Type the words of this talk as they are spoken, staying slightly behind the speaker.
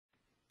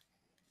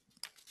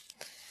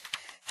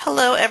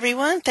Hello,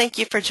 everyone. Thank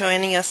you for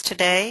joining us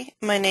today.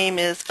 My name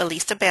is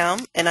Elisa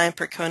Baum, and I'm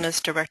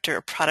Percona's Director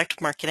of Product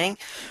Marketing.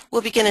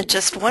 We'll begin in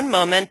just one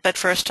moment, but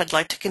first I'd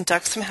like to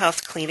conduct some house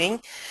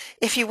cleaning.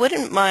 If you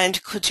wouldn't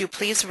mind, could you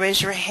please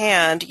raise your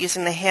hand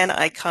using the hand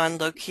icon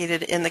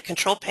located in the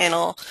control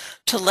panel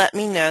to let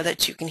me know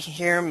that you can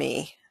hear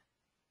me?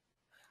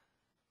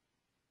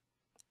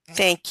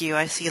 Thank you.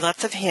 I see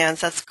lots of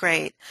hands. That's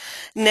great.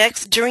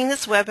 Next, during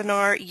this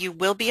webinar, you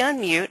will be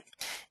on mute.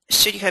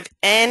 Should you have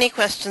any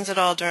questions at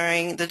all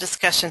during the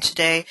discussion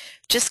today,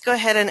 just go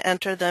ahead and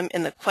enter them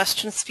in the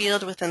questions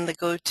field within the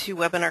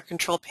GoToWebinar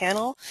control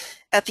panel.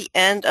 At the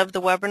end of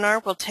the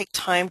webinar, we'll take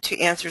time to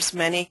answer as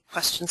many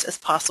questions as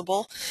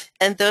possible,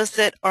 and those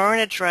that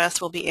aren't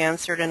addressed will be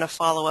answered in a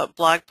follow-up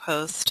blog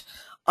post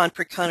on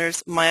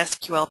Percona's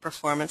MySQL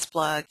performance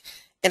blog.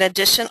 In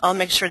addition, I'll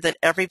make sure that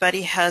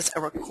everybody has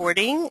a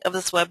recording of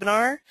this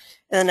webinar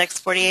in the next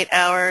 48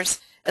 hours,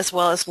 as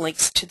well as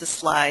links to the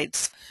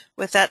slides.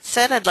 With that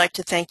said, I'd like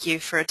to thank you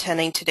for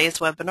attending today's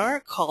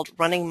webinar called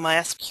Running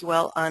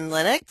MySQL on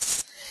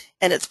Linux,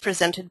 and it's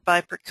presented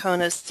by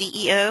Percona's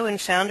CEO and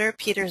founder,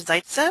 Peter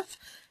Zaitsev.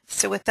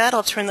 So with that,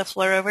 I'll turn the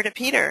floor over to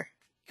Peter.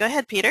 Go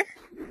ahead, Peter.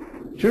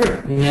 Sure.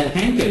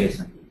 Thank you,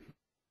 Lisa.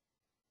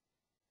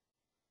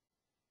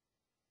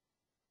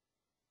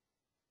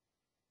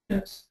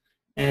 Yes.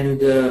 And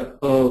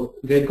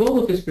the goal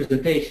of this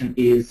presentation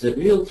is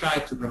we'll try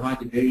to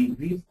provide a very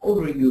brief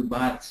overview,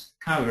 but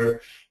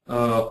cover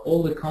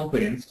all the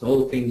components,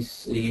 all the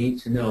things you need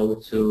to know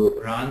to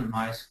run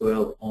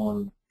MySQL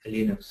on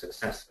Linux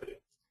successfully.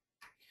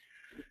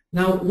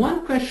 Now,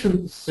 one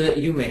question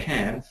you may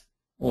have,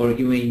 or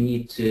you may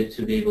need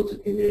to be able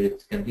to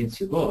convince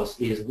your boss,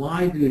 is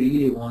why do you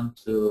really want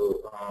to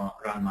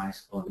run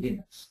MySQL on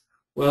Linux?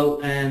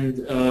 Well, and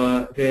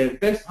the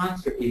best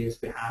answer is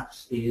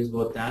perhaps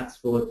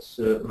that's what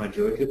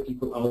majority of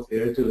people out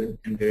there do,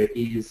 and there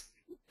is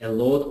a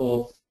lot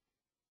of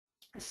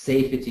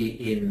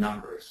safety in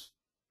numbers,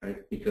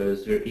 right?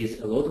 Because there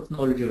is a lot of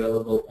knowledge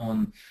available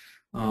on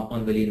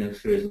the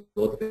Linux, there is a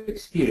lot of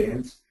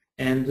experience,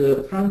 and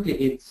frankly,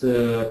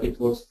 it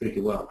works pretty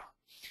well.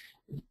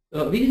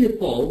 We did a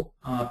poll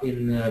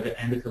in the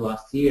end of the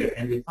last year,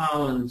 and we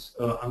found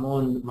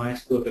among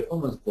MySQL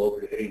performance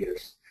blog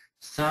readers,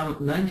 some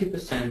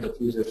 90% of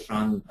users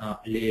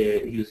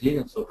use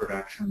Linux for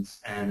productions,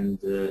 and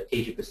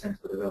 80%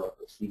 for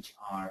developers, which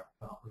are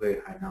very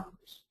high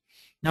numbers.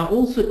 Now,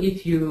 also,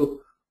 if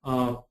you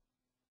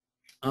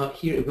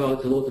hear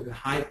about a lot of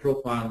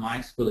high-profile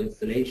MySQL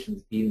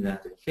installations, being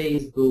that at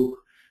Facebook,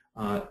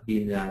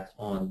 being that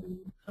on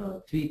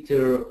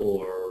Twitter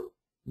or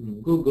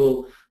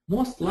Google,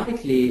 most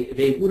likely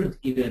they wouldn't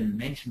even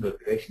mention the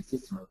operation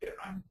system of their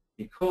running,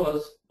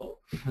 because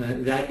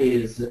that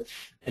is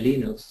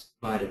Linux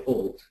by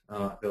default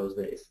those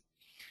days.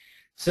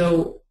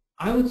 So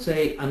I would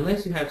say,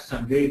 unless you have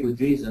some very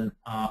good reason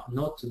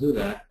not to do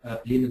that,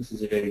 Linux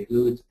is a very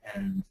good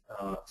and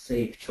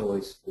safe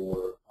choice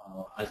for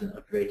as an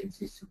operating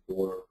system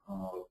for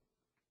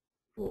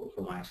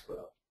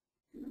MySQL.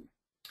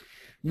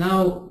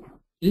 Now,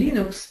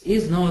 Linux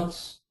is not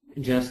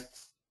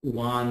just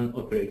one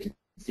operating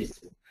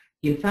system.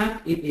 In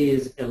fact, it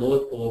is a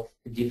lot of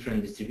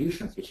different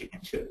distributions which you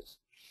can choose.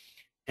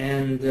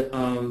 And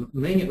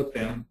many of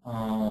them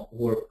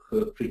work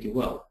pretty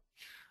well.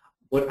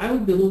 What I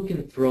would be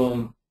looking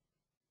from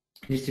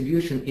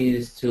distribution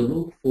is to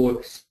look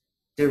for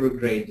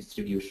server-grade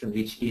distribution,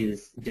 which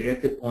is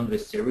directed on the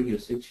server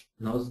usage,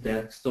 not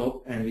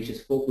desktop, and which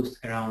is focused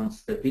around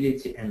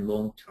stability and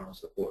long-term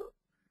support.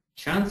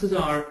 Chances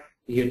are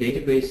your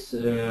database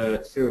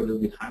server will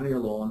be humming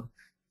along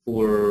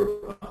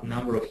for a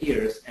number of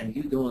years, and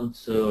you don't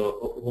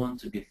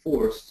want to be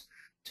forced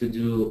to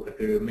do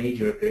a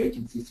major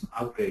operating system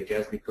upgrade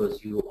just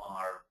because you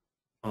are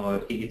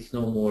it's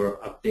no more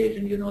updated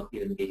and you're not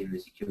even getting the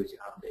security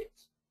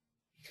updates.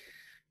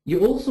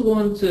 You also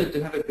want to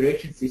have an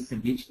operation system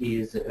which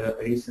is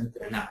recent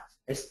enough,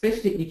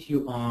 especially if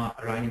you are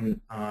running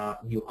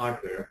new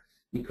hardware,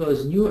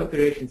 because new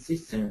operation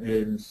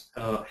systems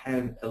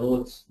have a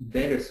lot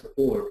better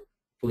support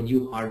for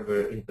new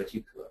hardware in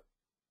particular.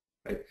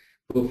 Right.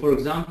 So, for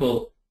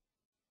example,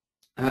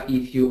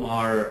 if you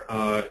are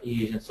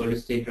using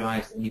solid-state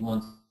drives and you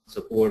want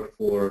support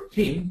for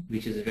Trim,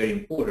 which is very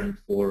important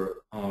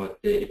for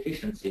the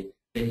efficiency,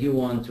 then you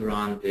want to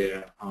run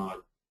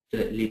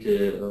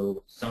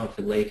some of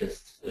the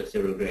latest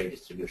server-grade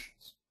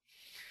distributions.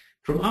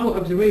 From our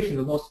observation,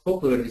 the most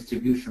popular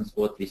distributions,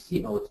 what we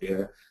see out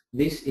there,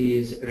 this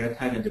is Red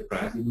Hat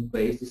Enterprise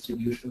Linux-based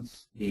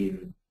distributions, the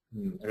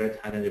Red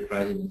Hat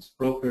Enterprise Linux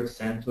proper,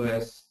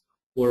 CentOS,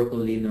 Oracle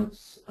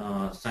Linux,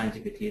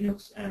 Scientific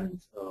Linux,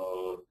 and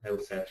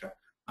etc.,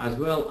 as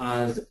well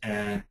as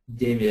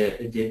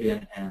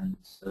Debian and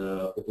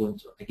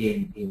Ubuntu,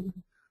 again in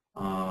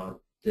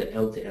the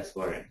LTS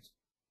variant.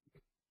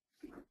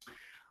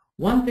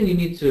 One thing you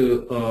need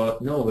to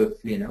know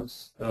with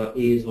Linux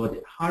is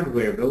what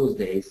hardware those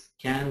days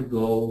can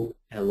go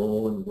a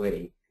long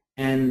way.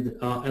 And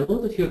a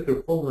lot of your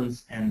performance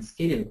and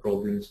scaling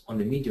problems on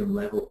the medium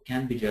level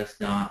can be just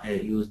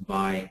used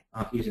by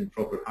using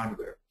proper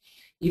hardware.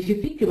 If you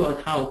think about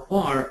how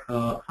far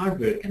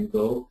hardware can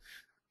go,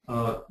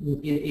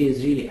 it is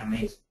really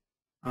amazing.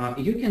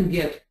 You can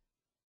get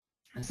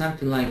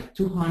something like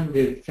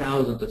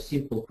 200,000 of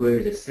simple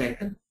queries a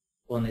second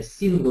on a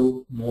single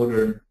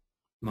modern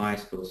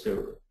MySQL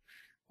server.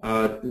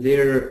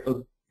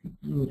 The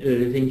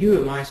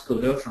newer MySQL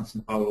versions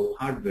in our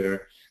hardware,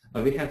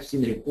 we have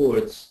seen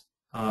reports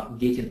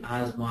getting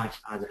as much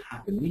as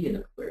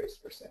 500,000 queries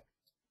per second.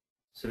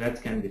 So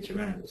that can be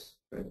tremendous.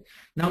 Right?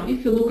 Now, if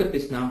you look at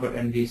this number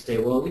and we say,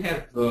 well, we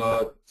have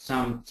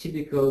some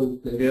typical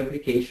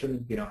application,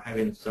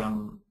 having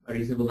some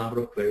reasonable number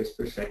of queries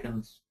per second,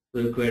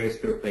 queries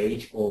per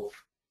page of,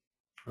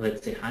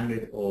 let's say,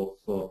 100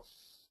 of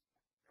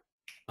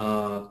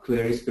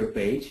queries per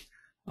page.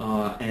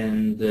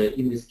 And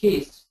in this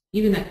case,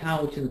 even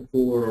accounting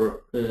for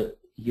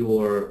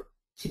your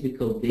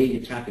typical daily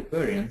traffic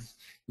variance,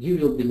 you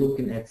will be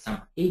looking at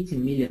some 80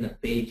 million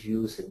of page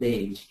views a day,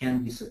 which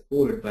can be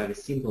supported by the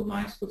single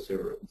MySQL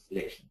server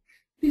installation.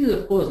 This is,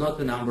 of course, not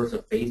the numbers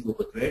of Facebook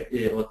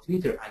or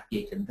Twitter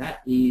aggregating.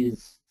 That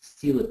is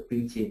still a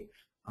pretty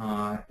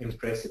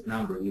impressive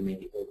number you may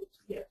be able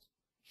to get.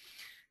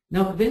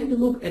 Now, when we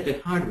look at the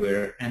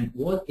hardware and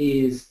what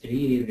is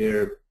really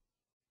their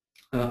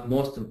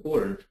most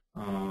important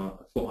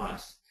for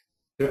us,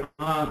 there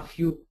are a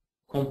few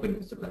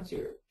components to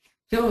consider.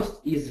 First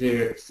is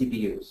their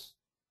CPUs.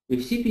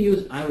 With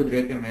CPUs, I would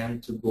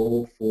recommend to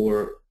go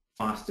for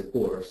faster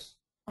cores,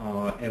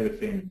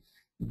 everything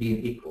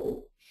being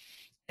equal.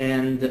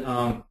 And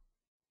the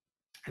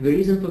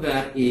reason for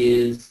that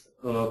is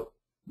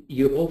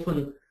you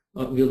often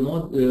will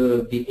not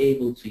be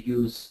able to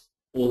use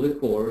all the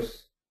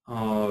cores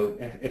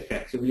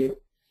effectively,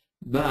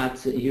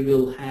 but you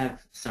will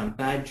have some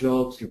bad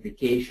jobs,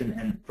 replication,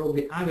 and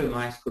probably other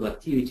MySQL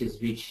activities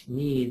which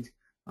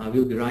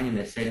will be running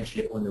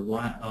essentially on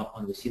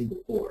the single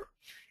core.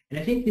 And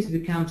I think this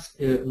becomes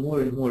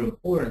more and more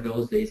important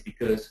those days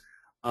because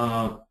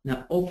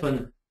now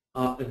often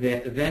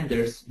the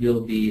vendors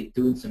will be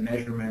doing some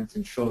measurements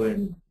and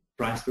showing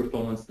price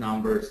performance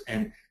numbers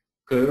and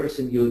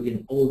coercing you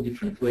in all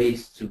different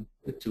ways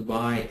to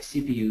buy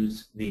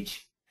CPUs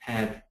which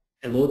have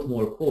a lot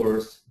more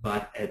cores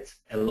but at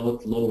a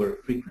lot lower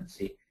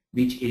frequency,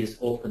 which is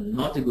often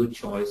not a good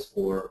choice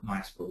for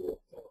MySQL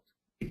workload.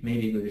 It may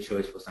be a good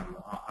choice for some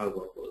other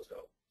workloads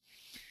though.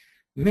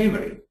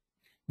 Memory.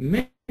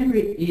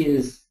 Memory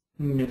is,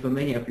 for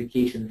many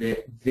applications,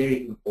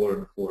 very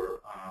important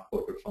for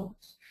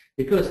performance.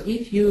 Because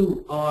if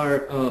you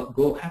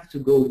have to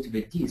go to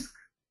the disk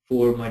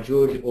for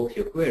majority of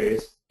your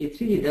queries, it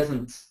really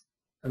doesn't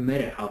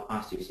matter how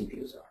fast your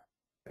CPUs are.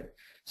 Right?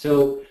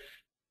 So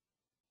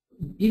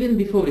even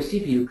before the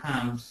CPU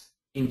comes,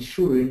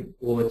 ensuring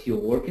what your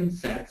working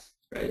sets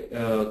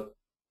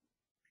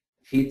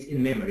fits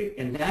in memory,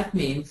 and that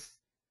means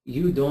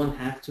you don't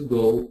have to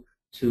go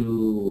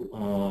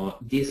to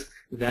disk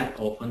that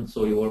often,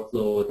 so your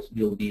workload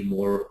will be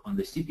more on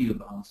the CPU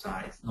bound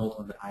side, not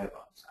on the IO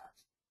bound side.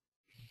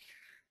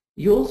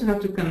 You also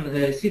have to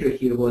consider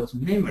here what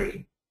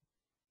memory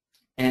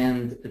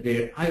and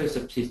their IO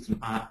subsystem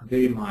are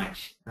very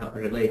much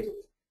related.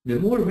 The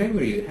more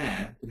memory you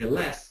have, the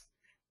less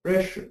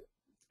pressure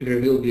there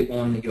will be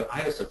on your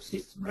IO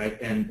subsystem,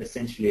 right? And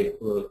essentially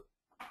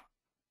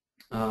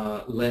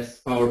less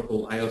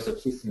powerful IO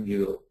subsystem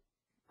you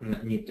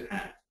will need to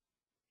have.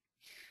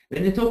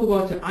 When we talk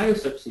about the IO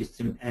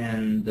subsystem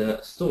and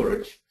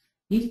storage,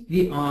 if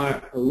we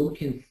are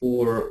looking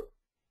for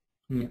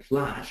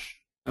flash,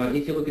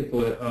 if you're looking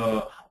for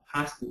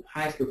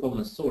highest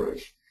performance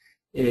storage,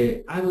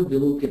 I would be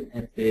looking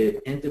at the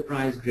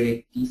enterprise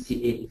grade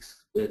PCI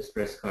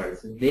Express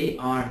cards. They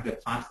are the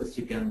fastest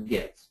you can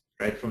get,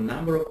 right? From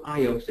number of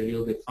IOPS, they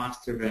will be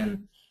faster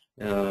than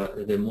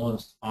the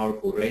most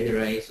powerful RAID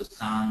arrays or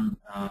SUN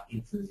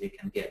instances you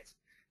can get.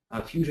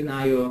 Fusion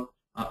IO,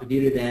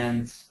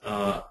 Virident,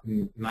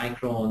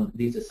 Micron,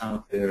 these are some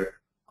of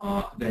their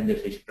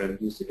vendors which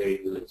produce very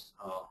good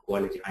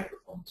quality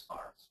high-performance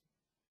cards.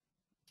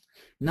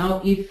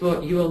 Now, if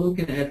you are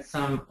looking at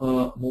some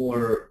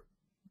more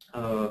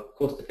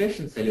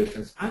cost-efficient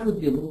solutions, I would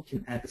be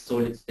looking at the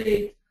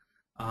solid-state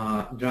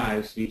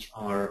drives which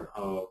are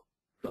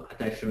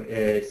attached to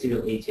a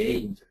serial ATA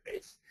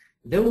interface.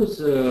 Those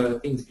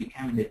things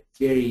becoming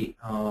very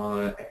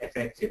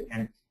effective,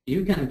 and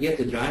you can get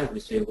a drive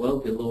which is well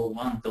below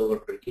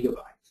 $1 per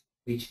gigabyte,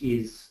 which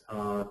is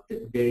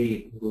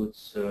very good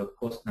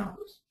cost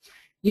numbers.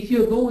 If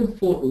you're going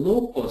for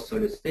low-cost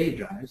solid-state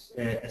drives,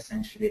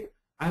 essentially,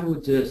 I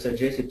would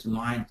suggest you to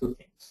mind two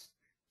things.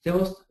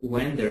 First,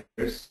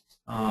 vendors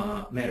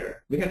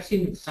matter. We have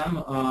seen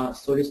some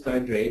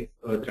solid-state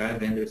drive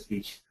vendors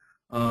which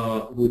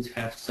would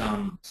have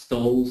some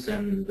stalls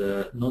and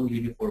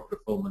non-uniform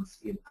performance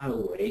in our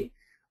way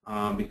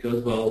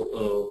because,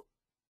 well,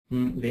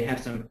 they have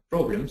some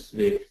problems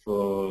with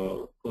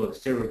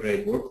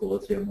server-grade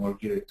workloads. They are more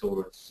geared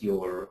towards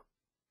your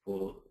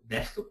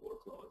desktop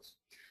workloads.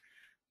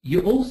 You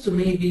also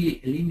may be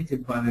limited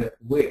by the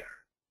where,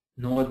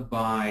 not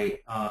by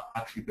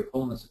actually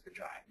performance of the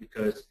drive,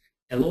 because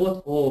a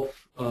lot of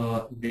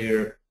their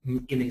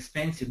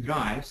inexpensive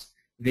drives,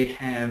 they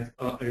have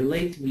a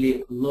relatively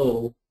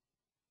low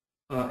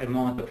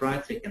amount of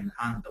writes they can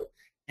handle.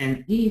 And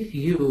if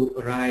you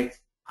write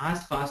as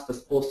fast as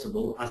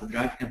possible as the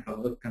drive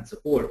can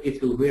support,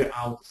 it will wear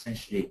out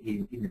essentially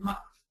in a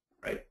month,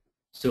 right?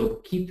 So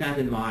keep that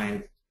in mind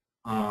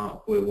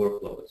for your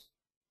workloads.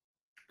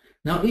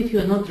 Now, if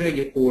you're not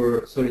ready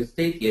for solid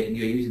state yet and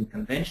you're using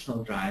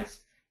conventional drives,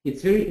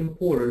 it's very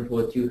important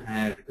what you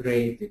have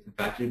rated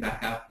battery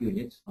backup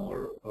unit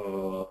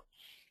or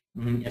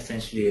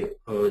essentially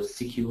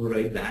secure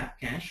RAID back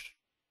cache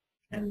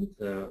and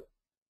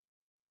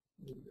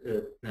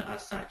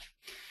as such.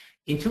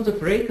 In terms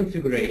of RAID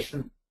configuration,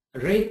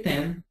 RAID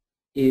 10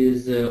 is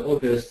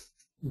obvious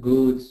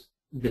good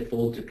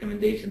default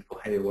recommendation for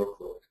heavy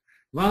workload.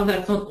 While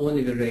that's not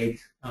only the RAID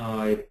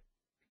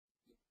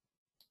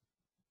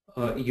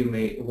you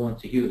may want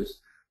to use.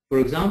 For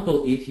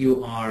example, if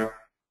you are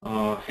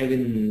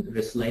having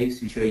the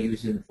slaves which are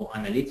using for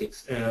analytics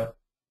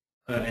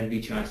and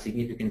which are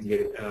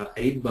significantly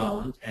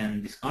read-bound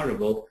and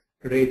discoverable,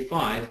 RAID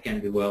 5 can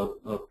be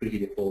a pretty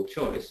default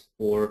choice.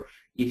 Or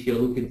if you're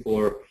looking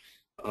for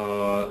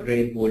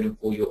RAID volume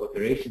for your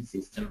operation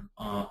system,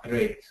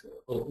 RAID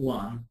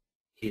 1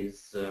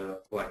 is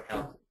quite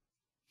healthy.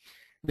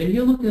 When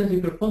you're looking at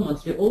your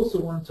performance, you also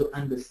want to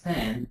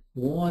understand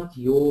what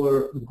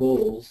your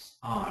goals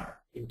are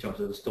in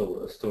terms of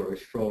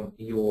storage from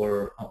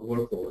your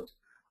workload.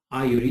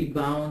 Are you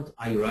read-bound?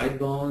 Are you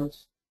write-bound?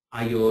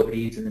 Are your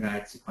reads and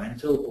writes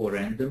sequential or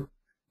random?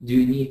 Do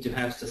you need to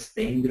have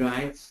sustained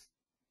writes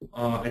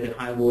at a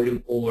high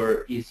volume,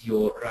 or is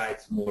your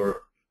writes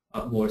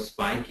more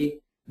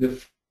spiky?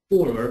 The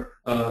former,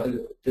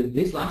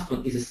 this last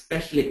one is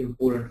especially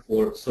important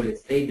for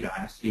solid-state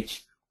drives,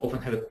 which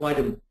often have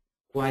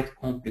quite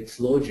complex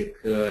logic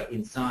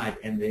inside,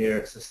 and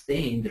their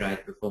sustained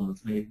write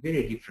performance may be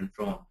very different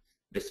from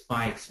the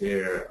spikes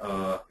where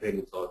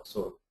regular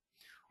absorb.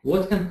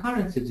 What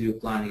concurrency do you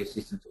plan your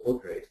system to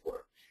operate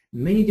for?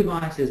 Many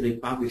devices will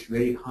publish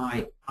very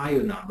high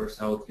I/O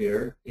numbers out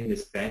there in the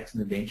specs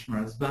and the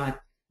benchmarks,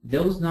 but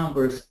those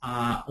numbers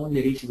are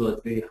only reachable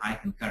at very high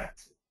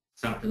concurrency.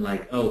 Something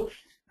like,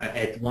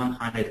 at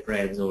 100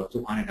 threads or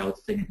 200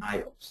 outstanding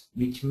IOPS,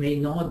 which may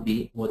not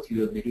be what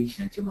you will be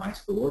reaching at your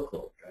MySQL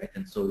workload, right?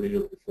 And so they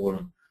will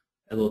perform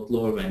a lot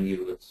lower than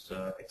you would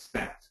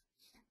expect.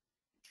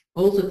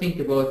 Also think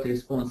about the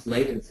response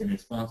latency and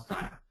response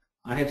time.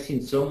 I have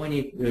seen so many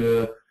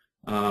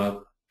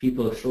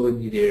people showing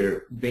me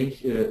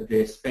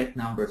their spec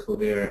numbers for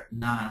their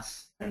NAS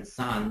and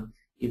SUN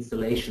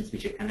installations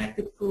which are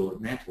connected through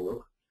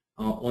network,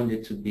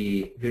 only to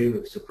be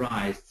very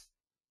surprised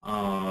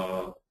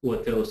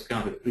what those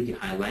come with pretty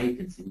high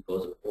latency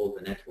because of all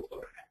the network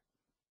overhead.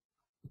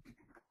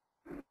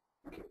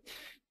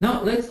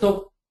 Now let's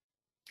talk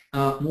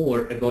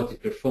more about the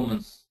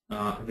performance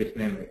with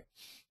memory.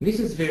 This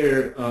is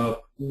where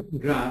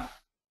graph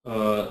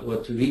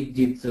what we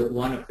did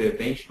one of the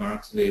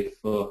benchmarks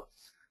with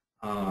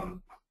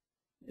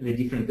the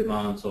different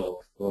amounts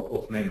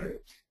of memory.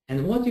 And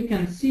what you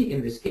can see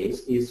in this case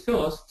is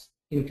first,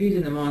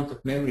 increasing amount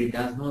of memory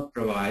does not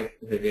provide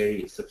the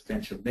very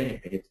substantial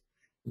benefit.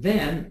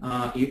 Then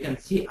you can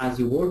see as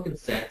your working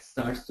set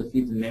starts to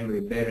fit the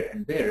memory better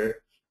and better,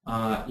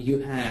 you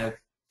have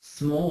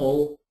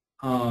small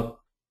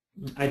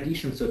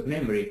additions of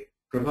memory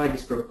provide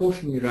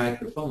disproportionately right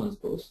performance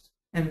boost.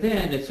 And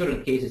then in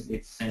certain cases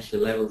it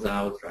essentially levels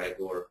out, right,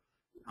 or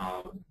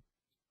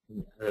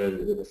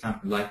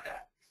something like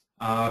that.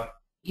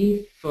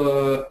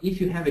 If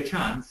you have a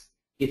chance,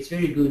 it's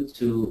very good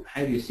to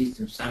have your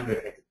system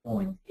somewhere at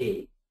point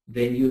A.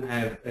 Then you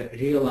have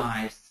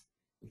realized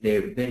the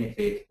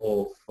benefit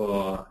of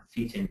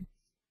fitting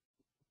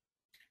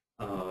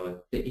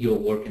your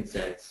working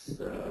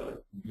sets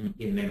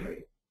in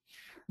memory.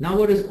 Now,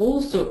 what is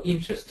also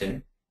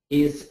interesting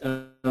is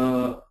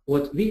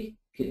what we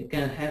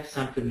can have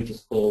something which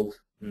is called,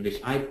 which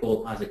I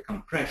call as a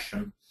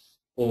compression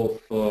of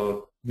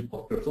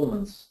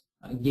performance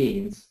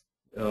gains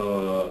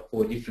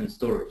for different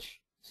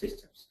storage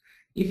systems.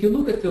 If you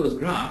look at those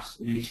graphs,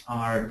 which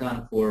are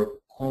done for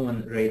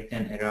common RAID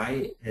 10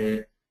 array,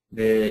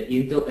 the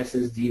Intel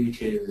SSD,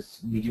 which is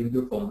medium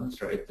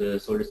performance, right, the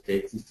solid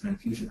state system, and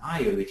Fusion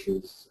IO, which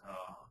is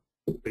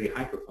pretty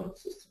high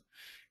performance system,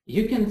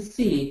 you can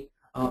see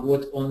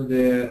what on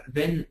the,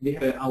 when we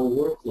have our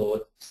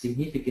workload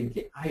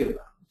significantly IO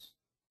bound,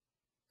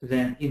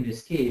 then in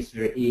this case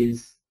there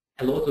is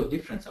a lot of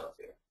difference out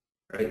there,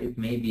 right? It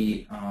may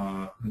be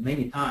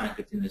many times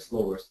between the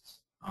slowest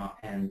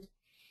and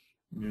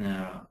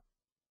the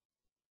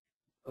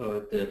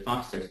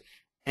fastest.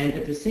 And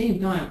at the same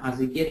time, as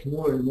we get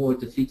more and more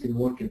to fit in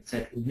working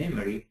set in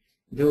memory,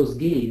 those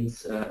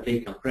gains, they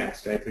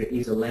compress, right? There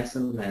is a less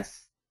and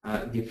less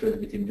difference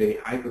between very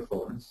high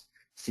performance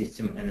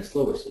system and a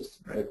slower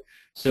system, right?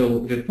 So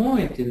the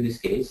point in this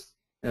case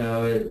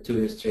to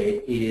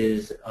illustrate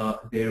is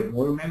the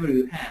more memory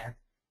you have,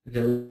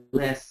 the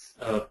less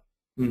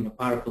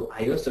powerful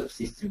I/O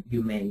subsystem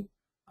you may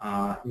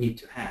need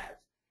to have.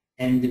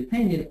 And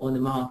depending on the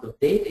amount of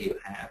data you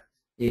have,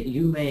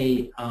 you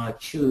may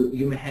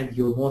have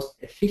your most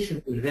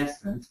efficient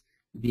investment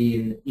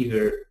being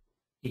either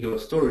your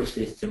storage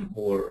system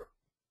or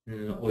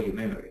your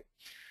memory.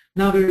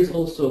 Now there is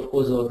also, of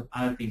course, a lot of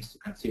other things to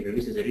consider.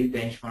 This is a read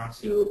benchmark,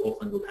 so you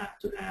often will have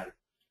to have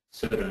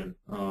certain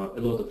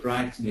a lot of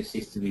writes in your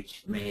system,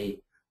 which may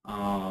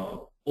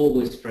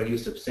always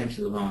produce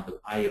substantial amount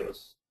of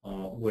IOs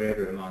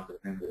wherever amount of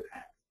memory you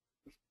have.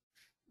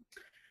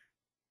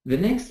 The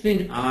next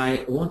thing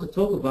I want to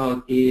talk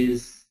about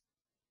is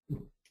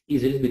a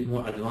little bit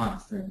more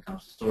advanced when it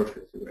comes to storage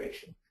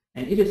configuration,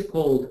 and it is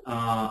called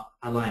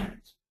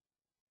alignment.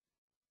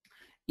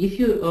 If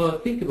you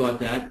think about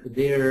that,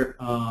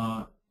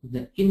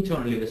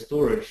 internally the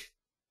storage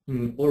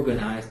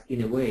organized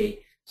in a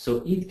way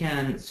so it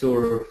can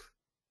serve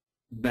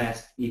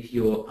best if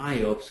your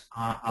IOPS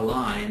are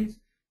aligned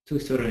to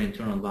certain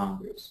internal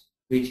boundaries,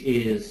 which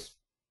is,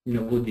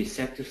 would be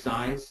sector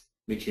size,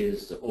 which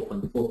is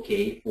often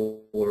 4K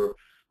for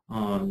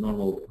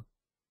normal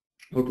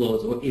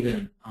workloads, or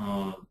even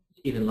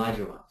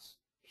larger ones.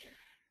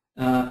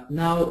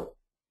 Now,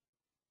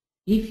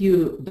 if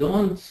you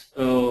don't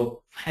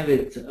have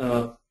it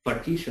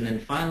partition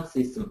and file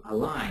system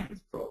aligned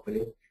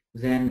properly,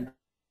 then,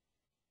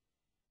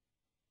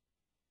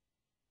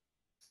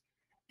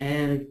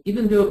 and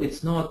even though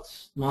it's not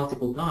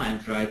multiple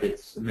times, right,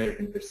 it's measured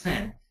in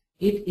percent,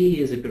 it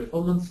is a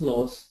performance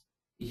loss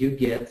you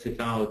get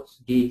without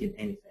gating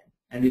anything.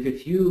 And with a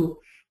few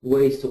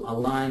ways to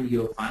align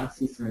your file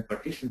system and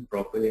partition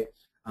properly,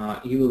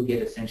 you will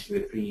get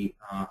essentially free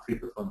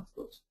performance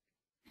loss.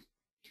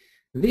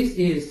 This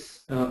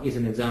is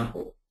an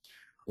example.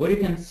 What you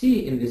can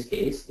see in this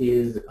case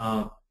is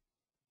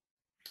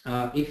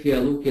if we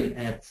are looking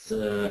at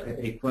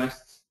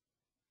requests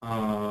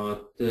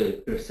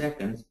per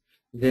second,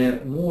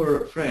 the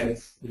more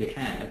threads we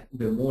have,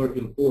 the more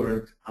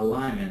important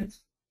alignment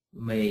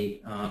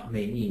may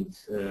need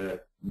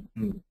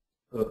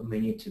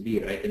to be,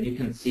 right? And you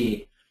can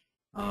see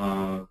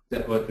that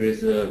there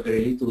is a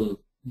very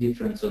little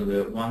difference on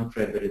the one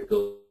thread, but it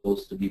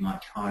goes to be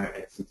much higher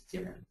at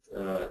 16 and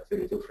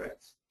 32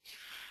 threads.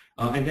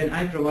 And then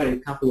I provided a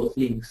couple of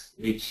links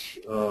which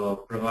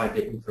provide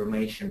the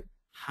information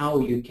how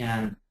you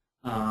can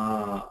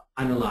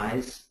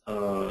analyze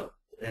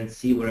and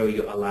see wherever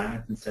your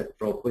alignment is set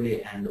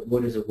properly, and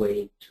what is a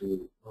way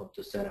to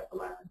set up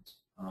alignment.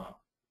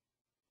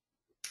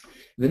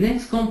 The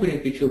next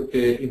component which will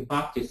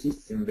impact your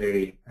system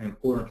very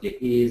importantly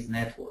is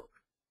network.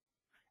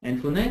 And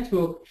for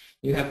network,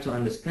 you have to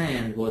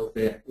understand what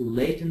the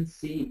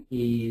latency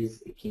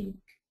is a kink,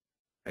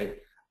 right?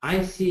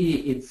 I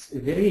see it's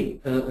very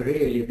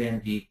rarely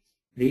then we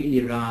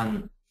really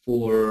run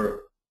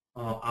for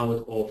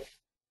out of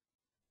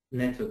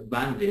network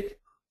bandwidth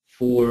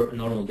for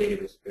normal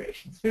database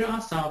operations. There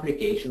are some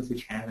applications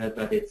which have that,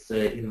 but it's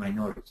in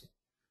minority.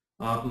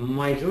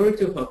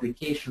 Majority of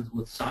applications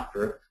would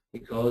suffer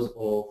because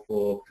of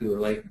pure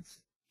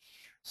latency.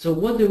 So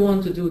what do you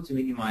want to do to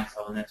minimize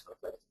our network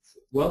latency?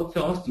 Well,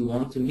 first you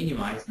want to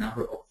minimize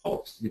number of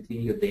hops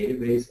between your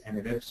database and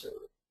a web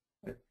server.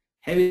 Right?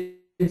 Having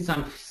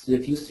a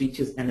few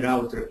switches and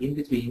router in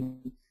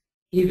between,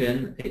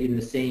 even in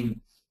the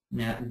same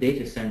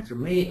data center,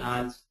 may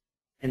add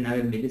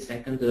another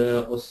millisecond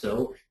or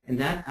so, and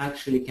that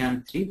actually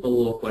can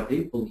triple or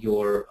quadruple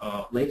your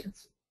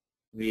latency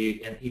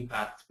and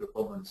impact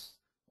performance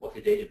of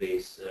the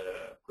database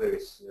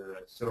queries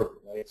server,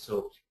 right?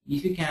 So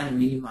if you can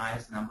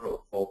minimize number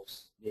of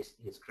hops, this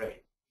is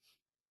great.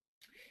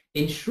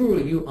 Ensure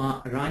you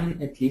are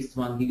running at least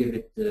 1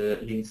 gigabit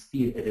link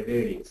speed at the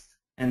very least.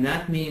 And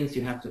that means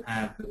you have to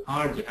have the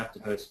cards, you have to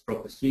have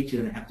proper switches,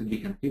 and they have to be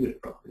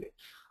configured properly.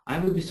 I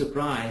would be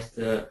surprised,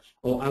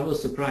 or I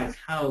was surprised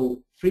how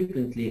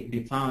frequently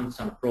we found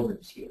some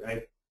problems here,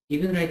 right?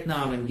 Even right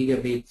now when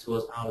gigabit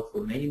was out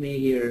for many, many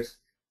years,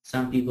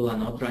 some people are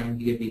not running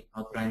gigabit,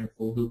 not running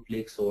full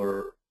duplex,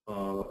 or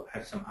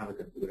have some other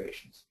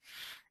configurations.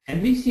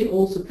 And we see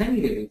also 10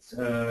 gigabits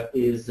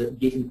is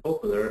getting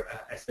popular,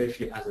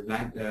 especially as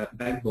a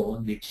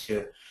backbone, which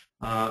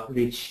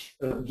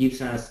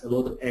gives us a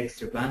lot of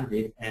extra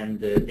bandwidth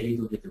and a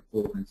little bit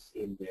improvements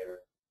in their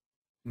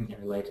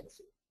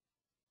latency.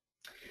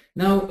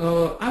 Now,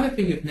 other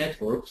thing with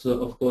networks,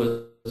 of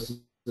course,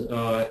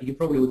 you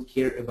probably would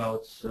care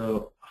about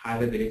high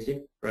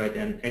availability, right,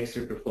 and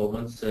extra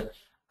performance.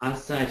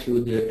 As such, you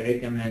would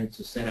recommend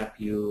to set up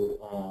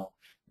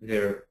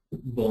their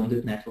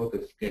bonded network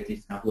with at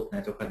least a couple of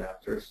network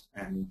adapters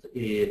and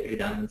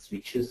redundant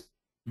switches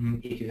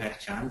if you have a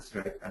chance,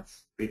 right?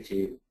 That's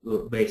pretty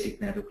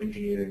basic network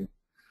engineering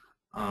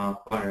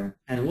pattern.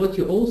 And what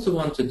you also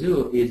want to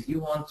do is you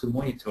want to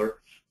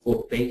monitor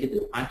for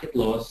packet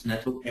loss,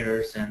 network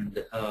errors,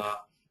 and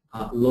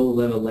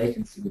low-level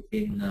latency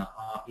within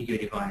your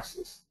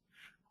devices.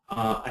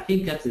 I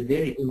think that's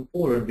very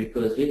important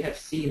because we have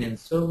seen in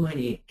so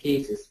many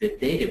cases the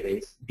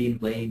database being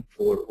blamed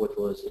for what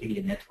was really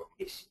a network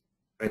issue.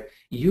 Right?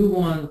 You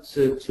want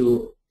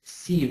to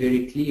see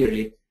very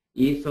clearly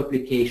if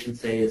application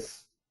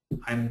says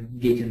I'm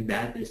getting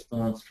bad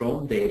response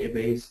from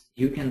database,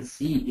 you can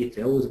see if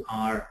those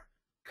are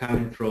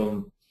coming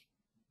from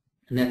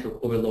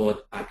network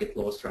overload, packet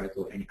loss, right,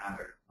 or any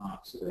other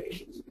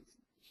situations.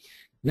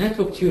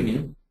 Network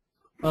tuning.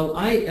 Well,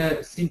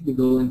 I simply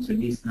go into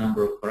this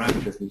number of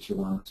parameters which you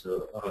want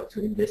to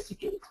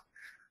investigate.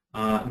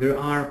 There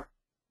are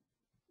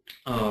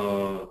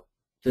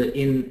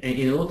in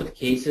a lot of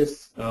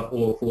cases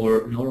or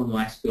for normal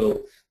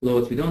MySQL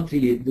loads, we don't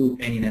really do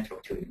any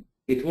network tuning.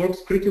 It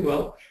works pretty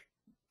well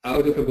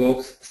out of the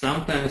box.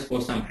 Sometimes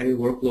for some heavy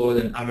workload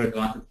and other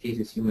advanced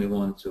cases, you may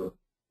want to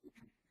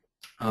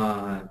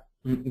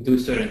do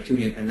certain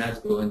tuning, and that's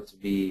going to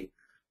be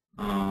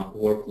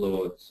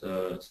workload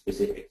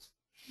specific.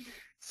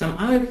 Some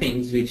other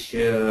things which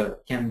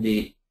can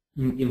be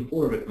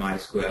important with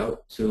MySQL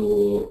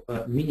to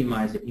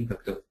minimize the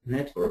impact of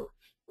network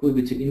could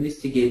be to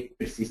investigate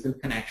persistent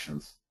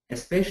connections,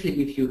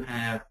 especially if you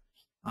have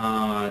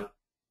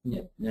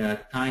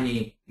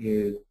tiny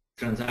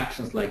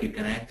transactions like you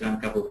connect, run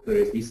a couple of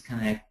queries,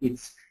 disconnect.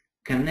 It's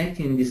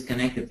connecting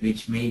disconnected,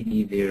 which may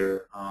be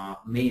their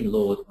main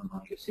load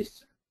on your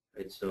system.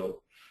 Right?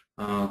 So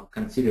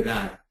consider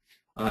that.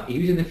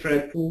 Using the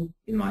thread pool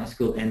in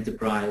MySQL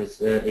Enterprise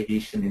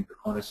Edition, in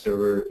Percona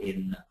server,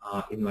 in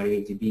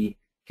MariaDB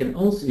can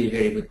also be a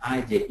very good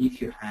idea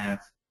if you have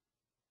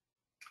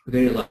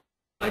very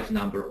large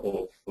number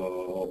of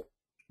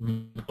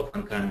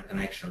concurrent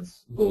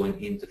connections going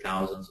into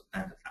thousands or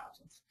tens of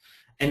thousands.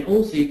 And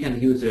also you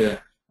can use the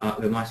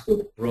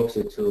MySQL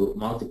proxy to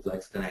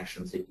multiplex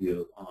connections if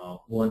you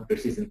want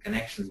persistent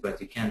connections,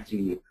 but you can't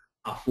really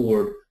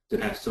afford to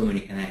have so many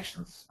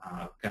connections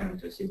coming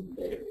to a single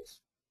database.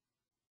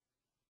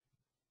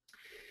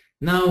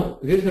 Now,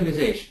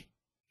 virtualization.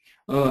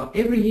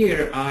 Every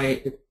year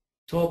I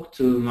talk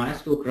to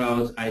MySQL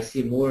crowds, I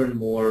see more and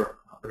more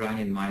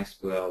running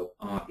MySQL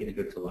in a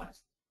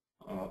virtualized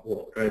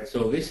world, right?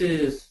 So this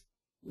is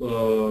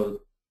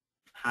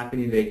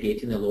happening, they're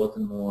getting a lot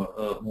more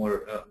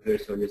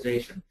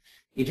virtualization.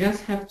 You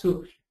just have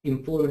to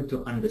important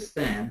to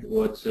understand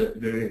what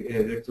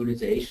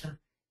virtualization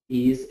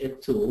is a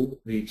tool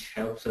which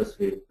helps us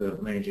with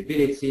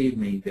manageability,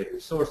 maybe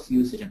resource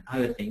usage and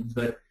other things,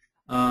 but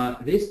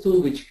this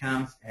tool which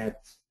comes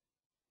at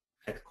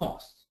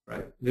cost,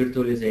 right?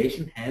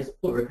 Virtualization has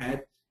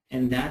overhead,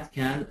 and that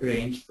can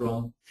range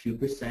from few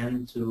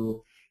percent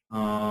to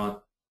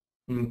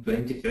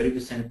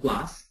 20–30%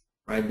 plus,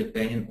 right?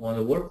 Depending on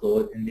the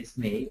workload, and this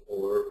may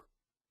or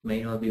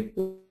may not be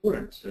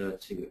important to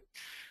you.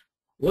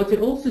 What we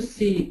also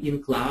see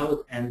in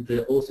cloud and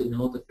also in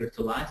all the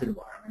virtualized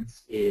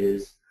environments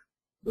is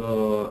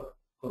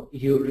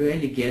you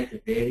really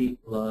get very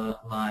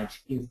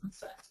large instance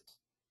sizes.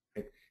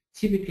 Right?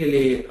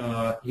 Typically,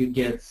 you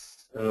get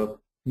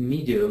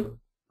medium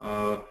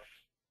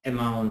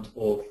amount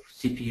of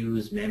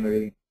CPUs,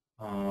 memory,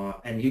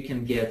 and you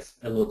can get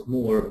a lot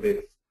more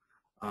with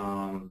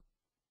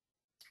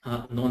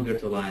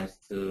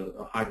non-virtualized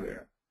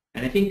hardware.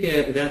 And I think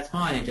that's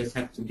fine. It just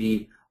have to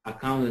be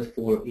accounted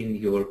for in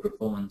your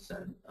performance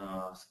and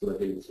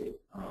scalability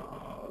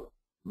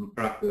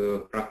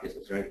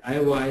practices, right?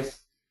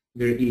 Otherwise,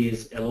 there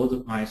is a lot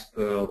of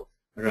MySQL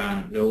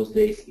run those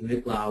days in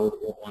the cloud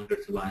or on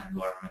virtualized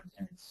environment,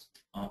 and it's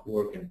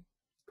working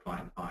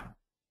fine.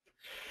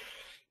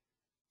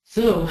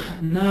 So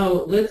now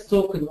let's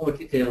talk in more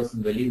details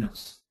in the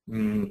Linux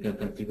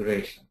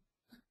configuration.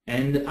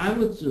 And I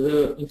would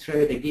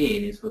iterate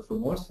again is for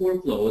most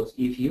workloads,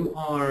 if you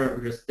are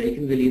just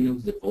taking the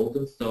Linux default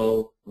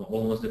install,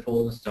 almost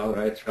default install,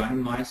 right,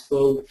 running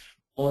MySQL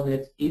on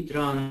it, it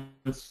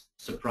runs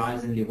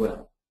surprisingly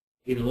well.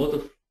 In a lot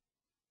of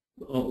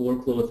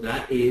workloads,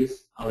 that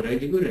is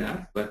already good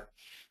enough, but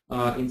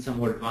in some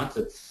more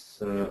advanced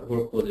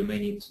workloads, you may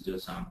need to do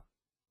some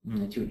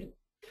tuning.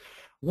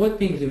 What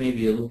things you may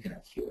be looking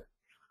at here?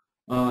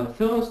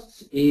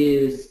 First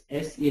is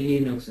SE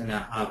Linux and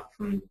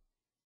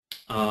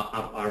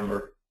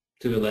AppArmor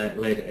to a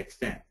later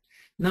extent.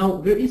 Now,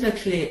 there is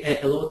actually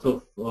a lot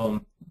of,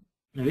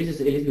 this is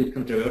a little bit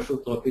controversial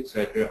topics,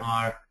 right? There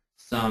are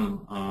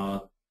some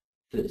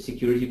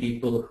security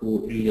people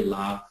who really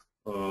love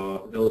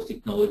those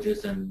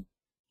technologies and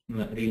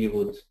really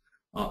would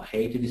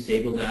hate to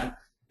disable that.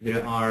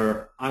 There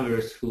are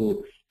others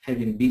who have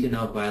been beaten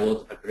up by a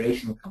lot of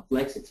operational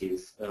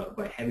complexities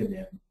by having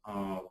them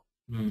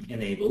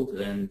enabled,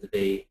 and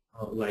they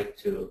like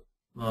to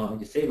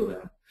disable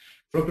them.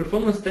 From a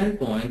performance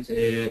standpoint,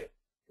 SE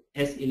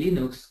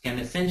Linux can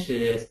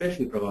essentially,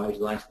 especially provide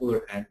large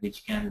overhead,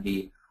 which can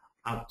be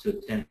up to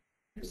 10%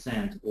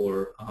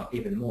 or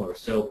even more.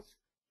 So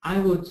I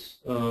would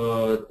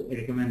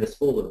recommend as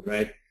follows,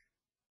 right?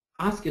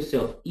 Ask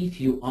yourself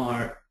if you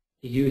are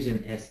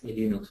using SE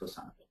Linux or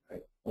something,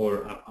 right?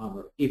 Or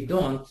AppArmor. If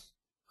don't,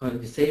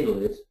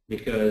 disable it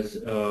because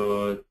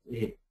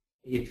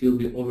it will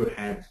be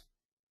overhead,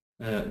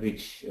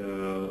 which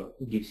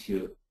gives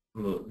you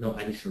no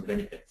additional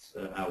benefits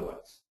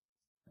otherwise.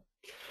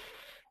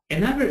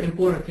 Another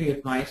important thing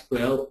with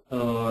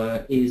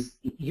MySQL is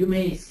you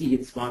may see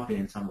it swapping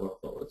in some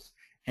workloads.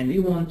 And we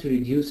want to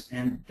reduce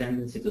a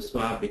tendency to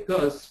swap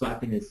because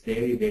swapping is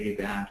very, very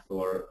bad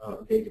for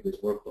database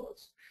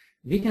workloads.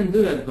 We can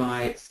do that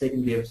by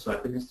setting their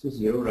swappiness to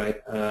 0, right?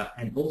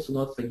 And also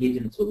not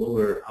forgetting to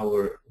lower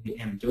our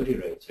VM dirty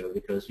ratio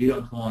because we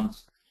don't want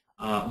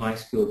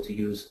MySQL to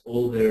use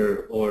all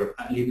their, or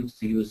Linux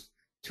to use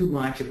too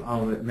much of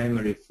our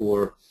memory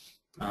for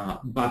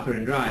buffer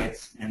and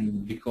writes,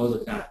 and because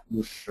of that,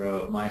 push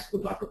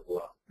MySQL buffer full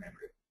of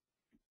memory.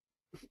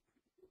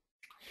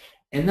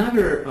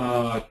 Another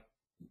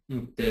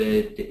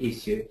the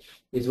issue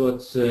is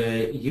what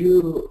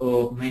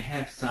you may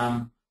have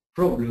some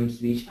problems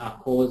which are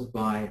caused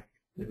by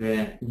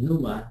the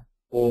NUMA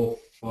of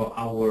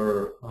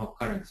our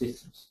current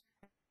systems.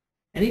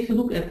 And if you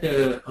look at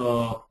the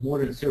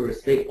modern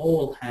servers, they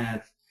all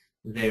have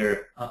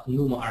their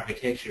NUMA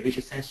architecture, which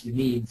essentially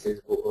means that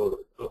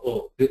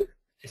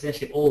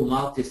essentially all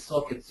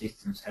multi-socket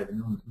systems have a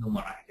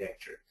NUMA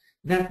architecture.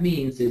 That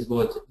means is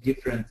what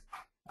different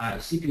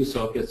CPU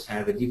sockets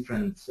have a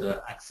different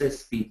access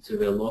speed to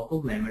the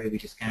local memory,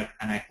 which is kind of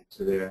connected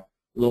to the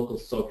local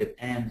socket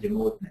and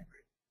remote memory.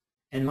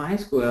 And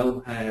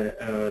MySQL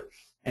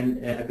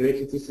and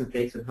operating system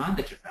takes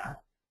advantage of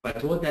that.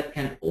 But what that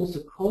can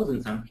also cause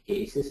in some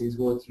cases is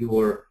what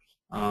your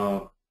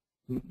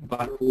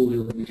buffer pool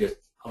will be just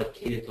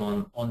allocated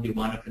on only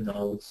one of the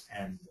nodes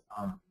and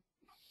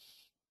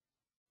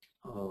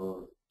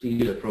to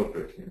use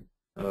appropriately.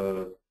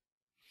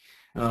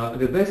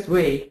 The best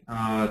way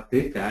to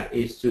do that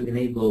is to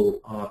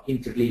enable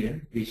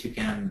interleaving, which you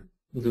can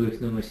do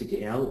with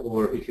NumaCTL,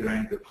 or if you're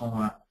running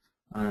Percona,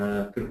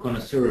 Percona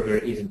server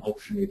is an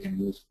option you can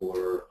use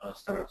for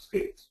startup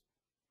scripts.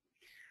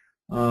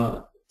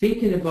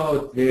 Thinking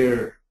about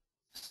their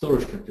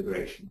storage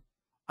configuration,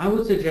 I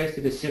would suggest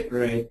you to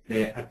separate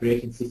the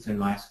operating system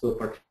MySQL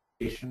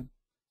partition.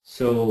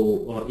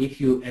 So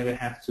if you ever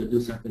have to do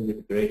something with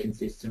the operating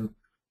system,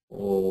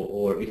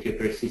 or if your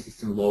operating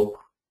system log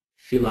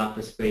fill up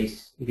the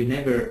space, you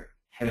never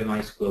have a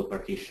MySQL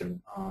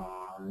partition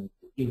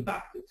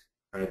impacted,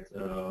 right,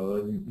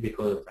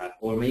 because of that.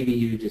 Or maybe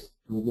you just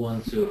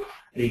want to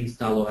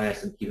reinstall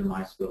OS and keep a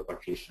MySQL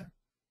partition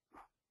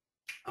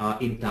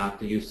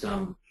intact to use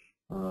some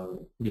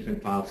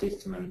different file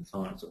system and so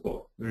on and so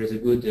forth. There is a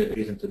good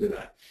reason to do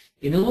that.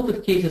 In a lot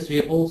of cases,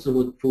 we also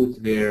would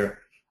put there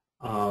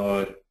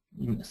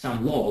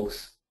some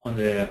logs on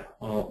the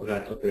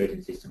that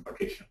operating system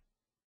partition.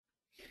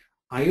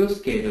 I/O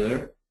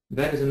scheduler,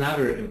 that is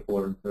another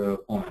important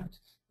point.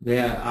 The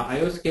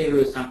I/O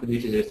scheduler is something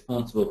which is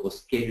responsible for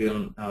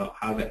scheduling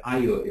how the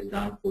I/O is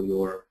done for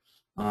your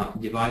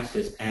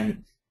devices,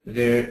 and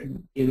there,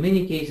 in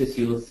many cases,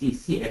 you will see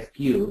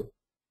CFQ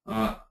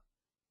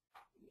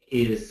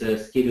is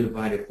scheduled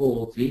by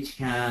default, which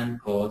can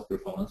cause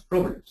performance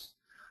problems.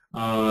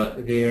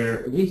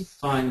 There, we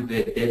find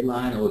the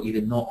deadline or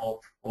even not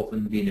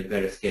often being a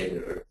better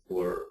scheduler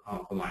for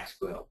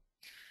MySQL.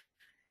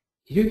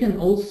 You can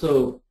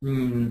also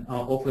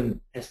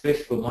often,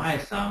 especially for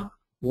MySQL,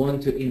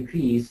 want to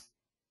increase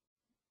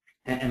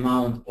the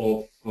amount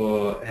of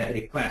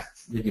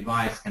requests the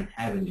device can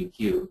have in the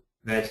queue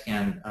that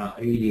can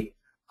really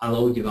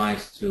allow the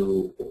device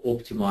to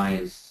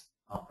optimize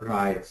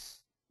writes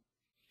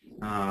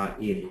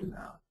in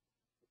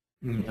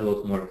a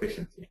lot more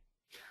efficiently.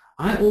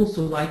 I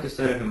also like to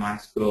set up a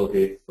MySQL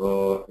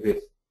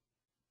with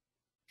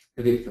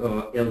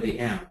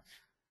LVM.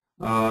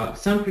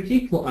 Some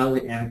critical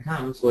LVM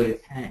comes where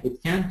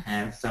it can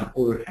have some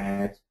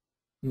overhead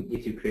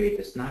if you create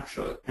a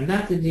snapshot. And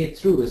that's indeed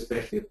true,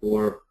 especially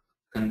for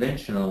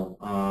conventional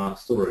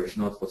storage,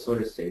 not for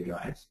solid state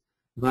drives.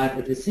 But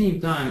at the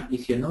same time,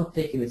 if you're not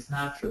taking a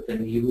snapshot,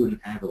 then you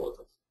wouldn't have a lot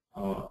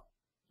of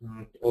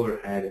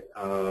overhead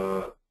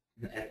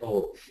at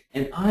all.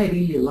 And I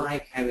really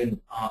like having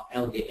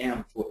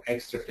LVM for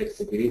extra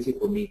flexibility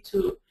for me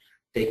to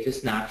take a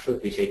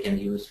snapshot, which I can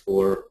use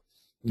for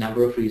a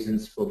number of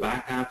reasons, for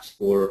backups,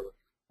 for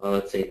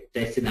let's say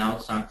testing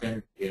out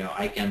something. You know,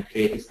 I can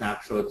create a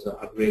snapshot to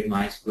upgrade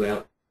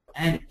MySQL,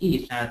 and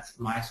if that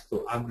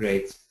MySQL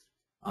upgrades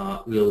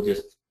will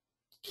just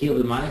kill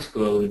the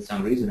MySQL with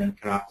some reason and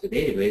corrupt the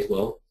database,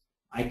 well,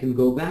 I can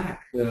go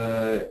back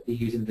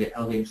using the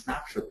LVM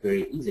snapshot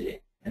very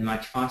easily and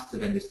much faster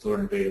than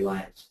restoring very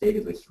large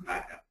database from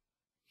backup.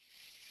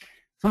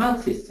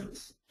 File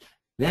systems.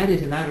 That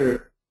is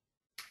another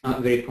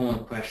very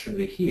common question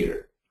we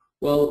hear.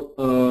 Well,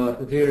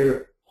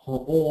 they're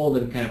all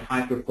the kind of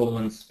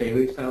high-performance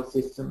favorite file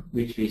system,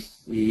 which we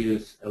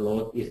use a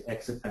lot, is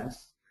XFS.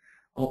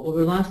 Over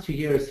the last 2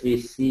 years, we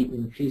see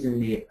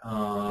increasingly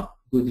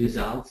good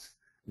results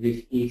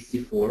with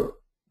ext4,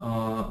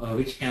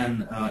 which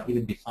can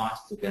even be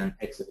faster than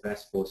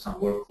XFS for some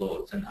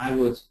workloads. And I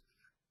would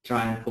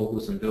try and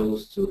focus on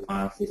those two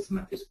file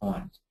systems at this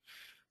point.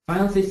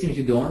 File systems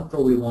you don't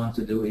probably want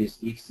to do is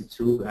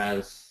ext2,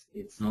 as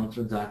It's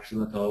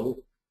non-transactional at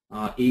all.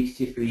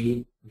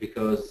 ext3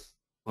 because,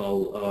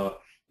 well,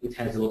 it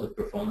has a lot of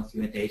performance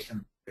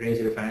limitation.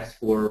 Razorfast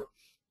for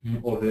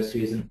obvious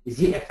reason.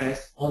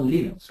 ZFS on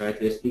Linux, right?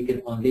 We're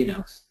speaking on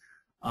Linux.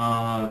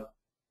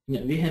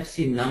 We have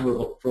seen a number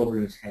of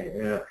problems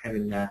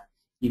having that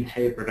in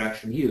heavy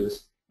production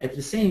use. At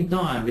the same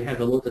time, we have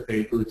a lot of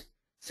very good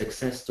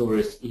success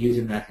stories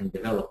using that in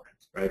development,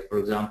 right? For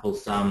example,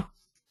 some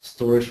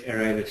storage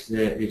array with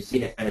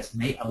ZFS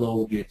may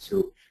allow you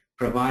to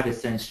provide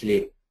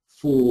essentially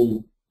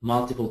full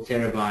multiple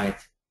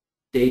terabyte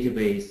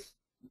database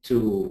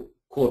to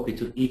copy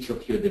to each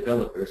of your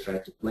developers,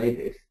 right, to play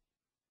with,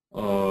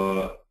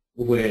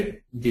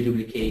 where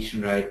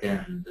deduplication, right,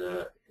 and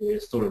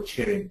storage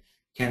sharing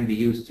can be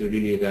used to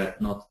really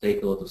not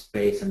take a lot of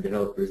space, and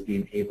developers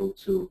being able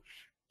to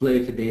play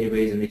with the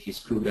database, and if you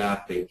screwed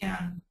up, they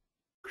can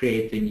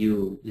create a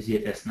new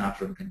ZFS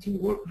snapshot and continue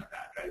working on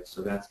that, right?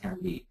 So that can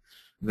be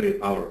very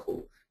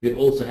powerful. We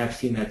also have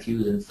seen that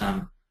used in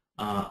some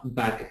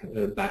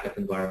backup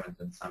environment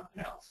and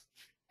something else.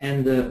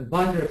 And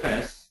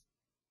ButterFS,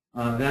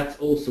 that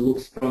also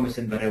looks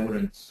promising, but I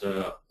wouldn't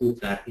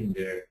put that in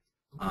their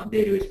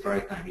database for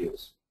time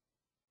use.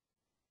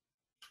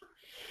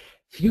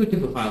 Few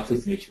typical file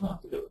systems which you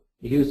want to do.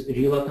 Use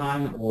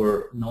real-time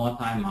or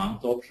no-time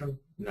mount option.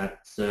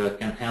 That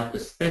can help,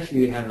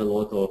 especially if you have a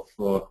lot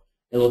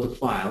of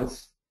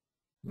files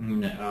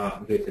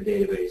with the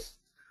database.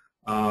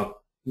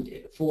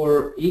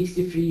 For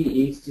ext3,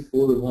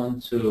 ext4, we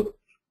want to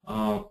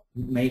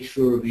make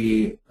sure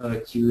we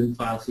tune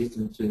file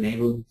system to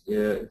enable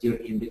dir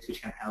index,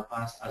 which can help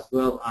us, as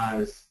well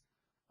as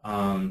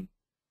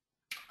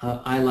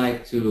I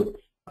like to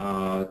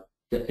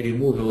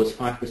remove those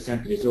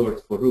 5%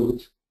 resorts for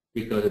root,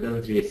 because it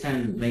doesn't really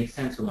make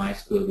sense for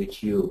MySQL,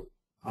 which you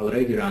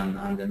already run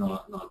under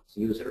not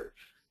user.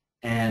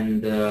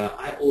 And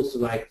I also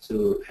like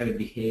to have a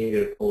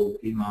behavior called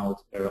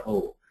remote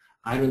RO.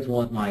 I don't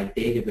want my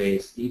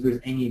database, if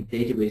there's any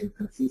database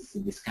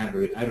inconsistency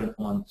discovery, I don't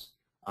want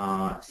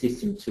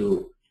system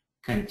to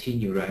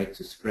continue, right,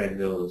 to spread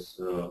those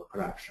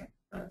corruption.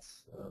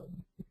 That's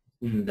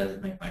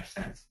doesn't make much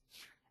sense.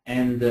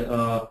 And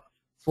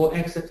for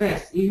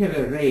XFS, if you have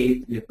a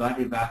RAID with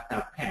battery backed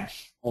up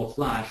cache or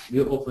flash,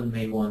 you often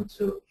may want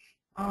to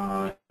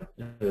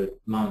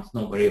mount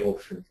no array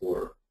option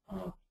for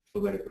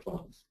better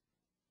performance.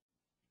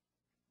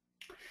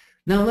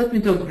 Now let me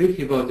talk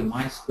briefly about the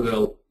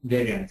MySQL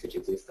variants which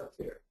exist out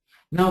there.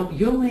 Now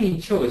your main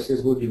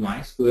choices would be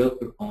MySQL,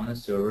 Percona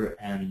server,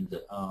 and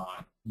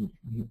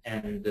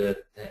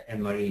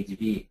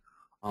MariaDB,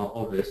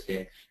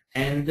 obviously.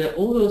 And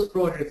all those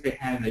projects, they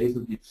have a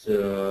little bit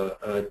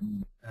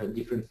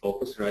different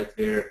focus, right?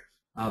 Where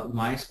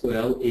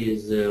MySQL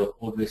is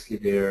obviously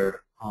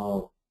their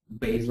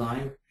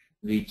baseline,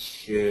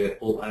 which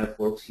all other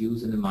folks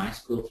use, in the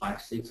MySQL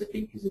 5.6. I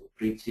think is a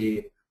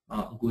pretty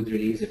good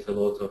release. If a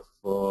lot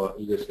of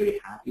users very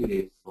happy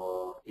with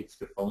its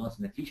performance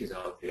and the features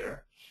out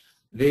there.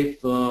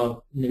 With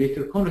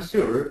Percona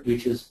server,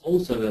 which is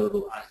also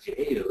available as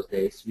GA those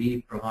days,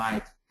 we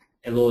provide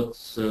a lot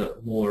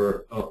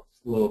more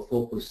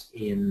focus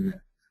in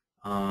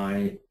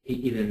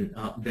even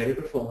better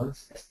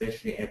performance,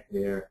 especially at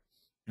their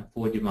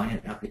for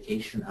demanding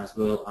application, as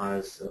well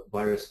as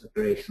various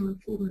operational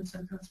improvements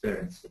and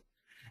transparency.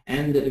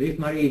 And with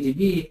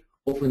MariaDB,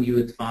 often you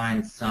would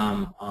find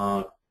some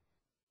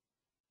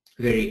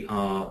very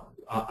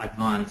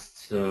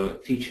advanced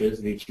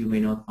features which you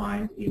may not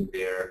find in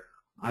their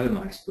other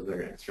MySQL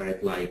variants,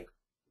 right? Like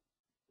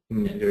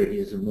there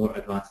is a more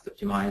advanced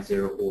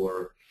optimizer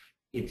or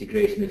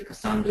integration with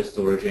Cassandra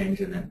storage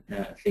engine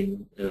and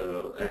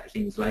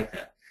things like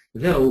that.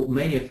 Though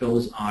many of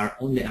those are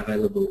only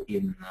available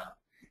in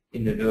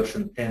the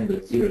version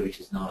 10.0, which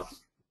is not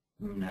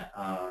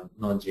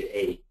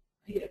GA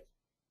yet.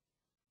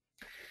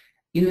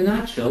 In a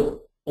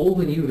nutshell, all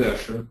the new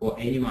version for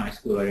any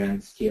MySQL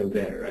variant scale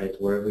better, right?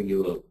 Wherever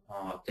you will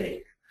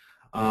take.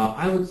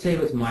 I would say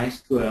with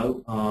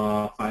MySQL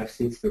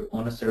 5.6,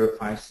 Percona server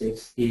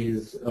 5.6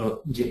 is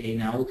GA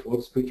now. It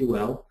works pretty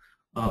well.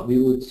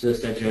 We would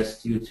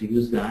suggest you to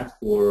use that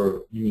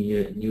for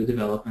new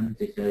development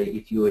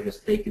if you are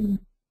just having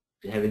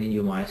a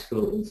new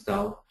MySQL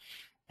install.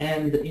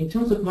 And in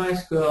terms of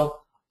MySQL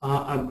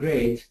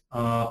upgrade,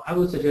 I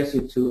would suggest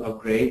you to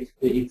upgrade.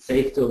 It's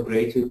safe to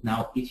upgrade to it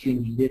now if you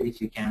need it, if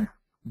you can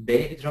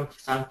benefit from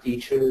some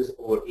features,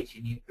 or if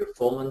you need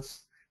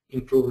performance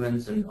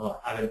improvements and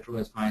other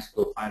improvements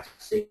MySQL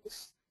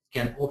 5.6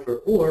 can offer,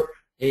 or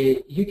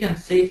you can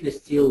safely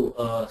still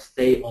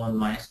stay on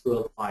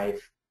MySQL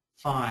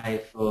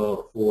 5.5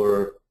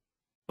 for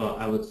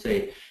I would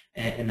say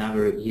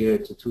another year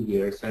to 2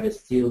 years. That is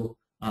still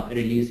a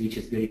release which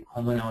is very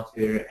common out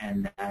there,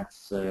 and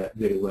that's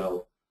very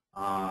well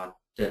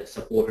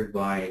supported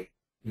by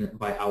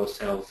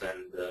ourselves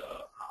and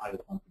other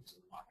companies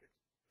in the market.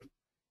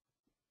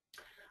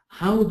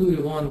 How do we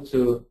want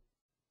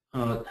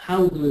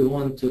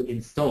to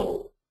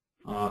install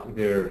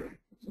the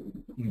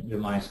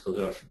MySQL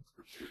versions?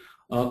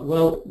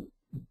 Well,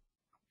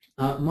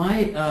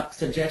 My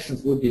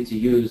suggestions would be to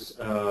use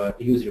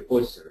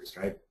repositories,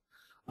 right?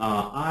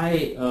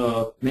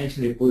 I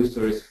mentioned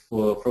repositories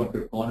from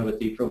Percona that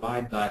they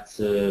provide, but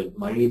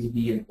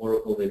MariaDB and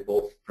Oracle, they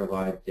both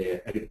provide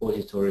the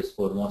repositories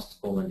for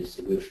most common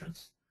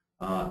distributions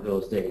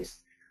those days.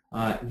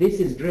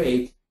 This is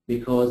great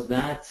because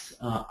that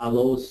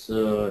allows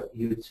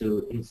you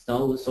to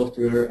install the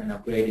software and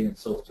upgrading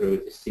the software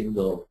with a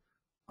single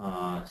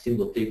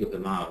click of the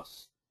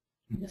mouse,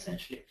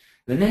 essentially.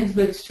 The next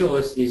best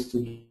choice is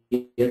to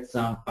get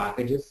some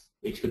packages,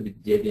 which could be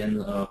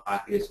Debian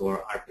packages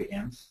or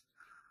RPMs.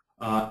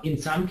 In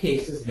some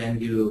cases, when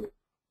you,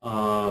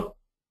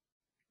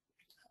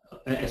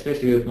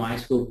 especially with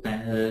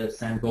MySQL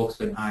sandbox,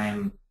 when I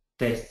am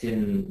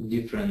testing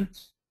different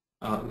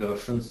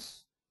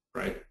versions,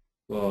 right?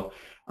 Well,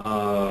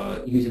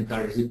 using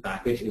target zip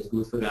package is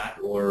good for that,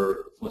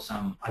 or for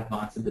some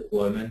advanced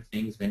deployment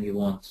things when you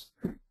want,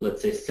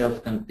 let's say,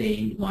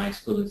 self-contained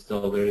MySQL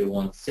install where you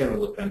want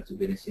several of them to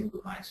be in a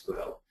single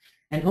MySQL.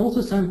 And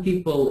also some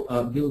people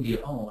build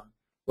your own.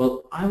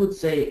 Well, I would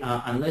say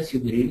unless you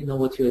really know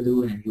what you're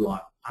doing and you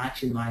are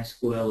patching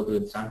MySQL or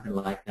doing something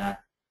like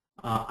that,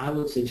 I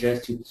would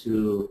suggest you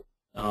to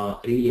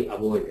really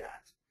avoid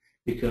that,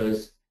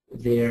 because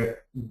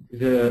there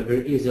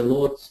is a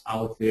lot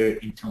out there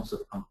in terms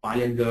of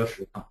compiler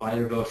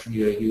version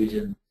you're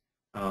using,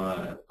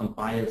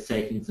 compiler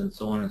settings, and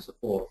so on and so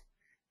forth.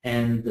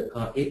 And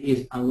it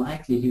is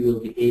unlikely you will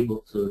be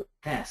able to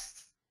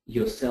test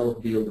your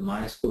self-build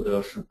MySQL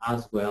version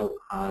as well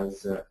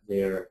as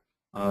their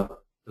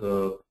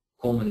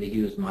commonly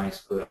used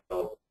MySQL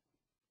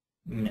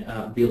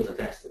build or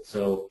tested.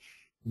 So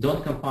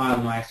don't compile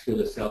MySQL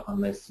yourself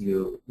unless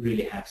you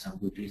really have some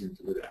good reason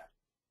to do that.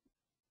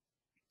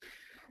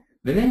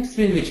 The next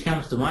thing which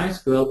comes to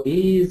MySQL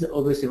is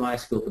obviously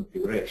MySQL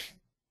configuration.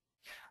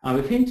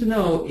 The thing to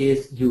know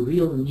is you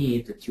will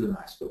need to tune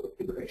MySQL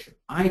configuration.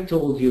 I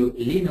told you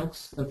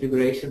Linux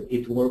configuration,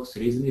 it works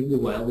reasonably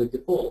well with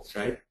defaults,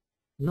 right?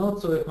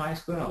 Not so with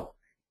MySQL.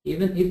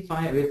 Even if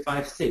with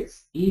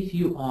 5.6, if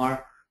you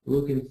are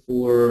looking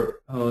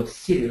for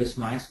serious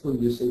MySQL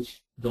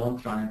usage,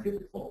 don't run it with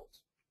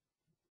defaults.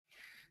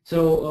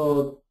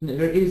 So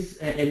there is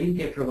a link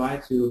I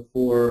provide to you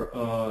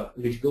for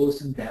which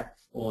goes in depth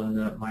on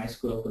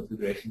MySQL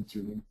configuration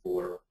tuning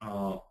for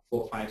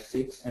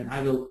 5.6, and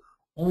I will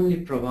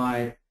only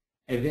provide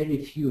a very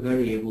few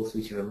variables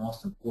which are the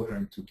most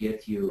important to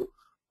get you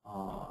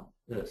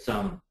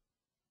some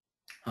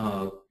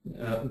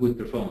good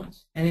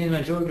performance. And in the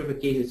majority of the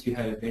cases, you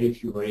have very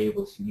few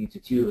variables you need to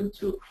tune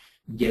to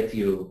get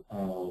you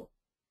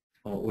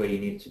where you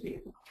need to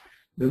be.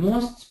 The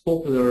most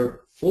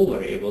popular 4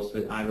 variables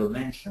that I will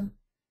mention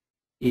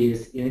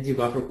is entity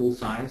buffer pool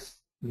size.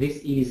 This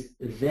is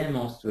the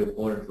most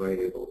important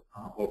variable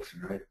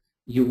option, right?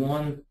 You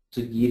want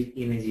to give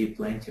entity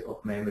plenty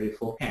of memory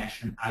for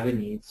cache and other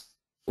needs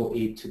for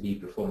it to be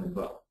performing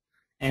well.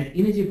 And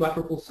entity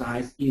buffer pool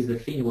size is the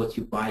thing what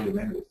you buy your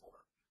memory for.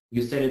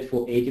 You set it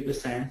for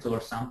 80%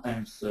 or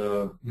sometimes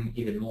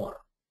even more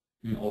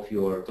of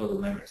your total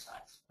memory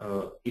size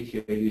if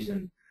you're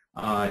using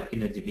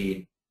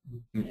InnoDB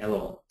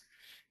alone.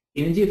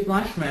 InnoDB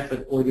flash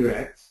method or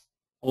direct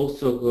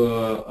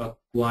also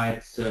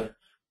quite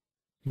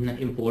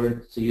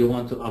important. So you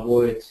want to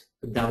avoid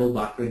double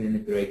buffering in the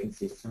operating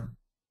system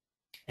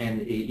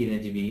and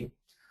InnoDB.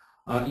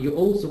 You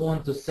also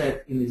want to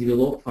set InnoDB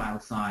log file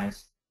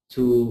size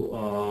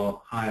to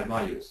higher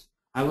values.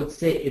 I would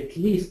say at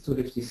least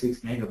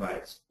 256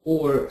 megabytes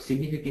or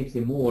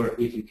significantly more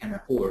if you can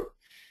afford.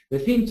 The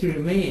thing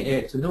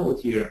to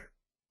note here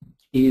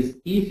is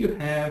if you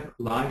have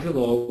larger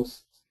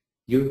logs,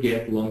 you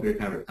get longer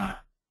recovery time.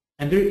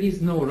 And there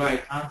is no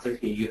right answer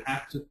here. You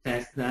have to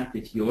test that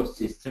with your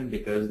system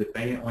because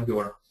depending on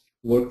your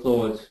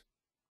workload,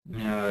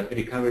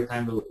 recovery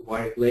time will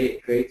vary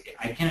greatly.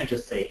 I cannot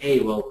just say,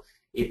 hey, well,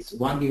 it's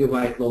 1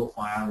 gigabyte log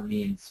file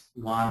means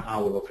 1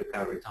 hour of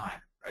recovery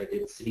time, right?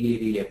 It's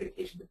really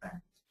application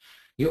dependent.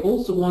 You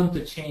also want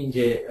to change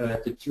it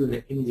to tune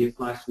the InnoDB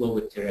flash flow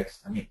with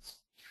TRX commits.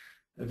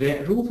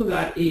 The rule for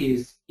that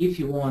is if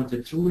you want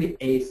a truly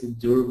ACID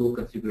durable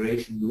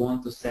configuration, you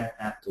want to set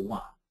that to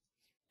 1.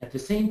 At the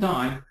same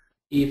time,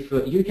 if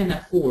you can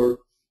afford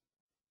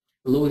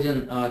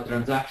losing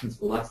transactions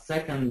for last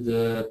second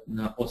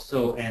or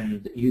so,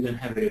 and you don't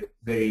have a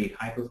very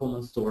high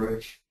performance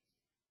storage,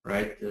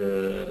 right,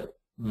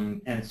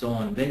 and so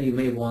on, then you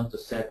may want to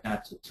set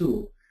that to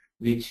 2,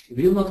 which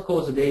will not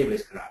cause a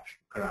database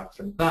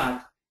corruption.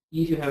 But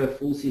if you have a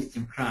full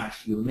system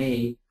crash, you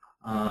may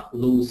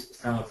lose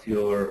some of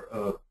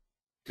your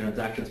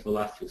transactions for the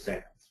last few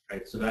seconds,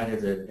 right? So that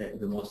is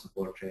the most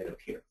important trade-off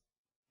here.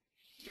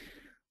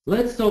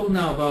 Let's talk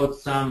now about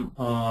some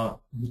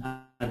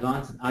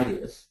advanced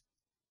ideas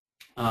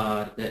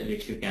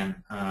which you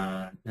can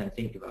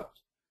think about.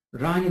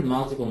 Running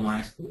multiple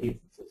MySQL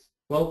instances.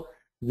 Well,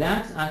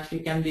 that actually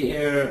can be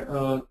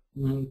a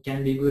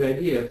good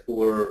idea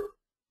for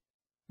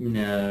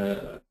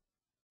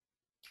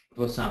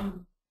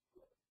some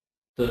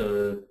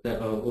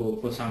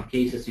for some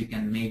cases you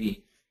can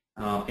maybe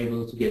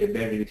able to get a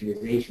better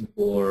utilization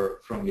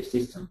from your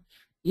system.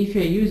 If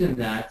you're using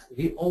that,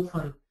 we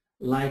often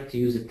like to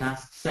use a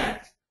task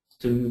set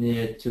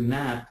to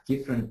map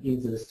different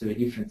instances to a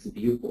different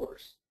CPU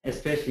cores,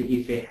 especially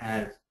if they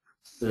have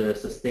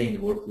sustained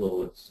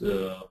workloads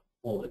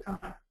all the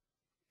time.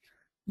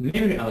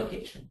 Memory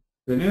allocation.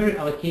 The memory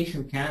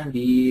allocation can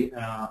be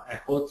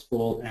a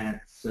hotspot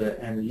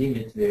and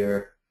limit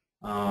their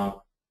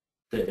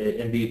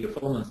and be a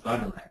performance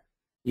bottleneck.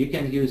 You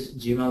can use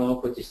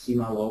gmalloc or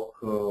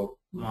tcmalloc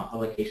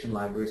allocation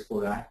libraries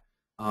for that.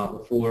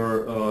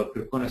 For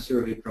Percona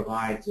server, it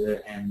provides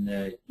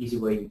an easy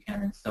way you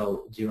can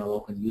install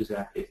gmalloc and use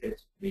that with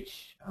it,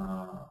 which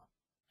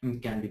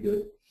can be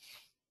good.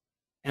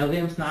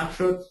 LVM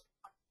snapshot,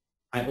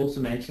 I also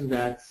mentioned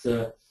that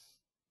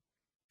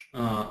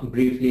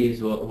briefly,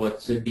 is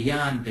what's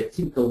beyond the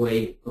typical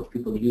way of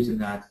people using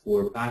that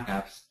for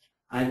backups.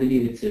 I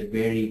believe it's a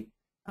very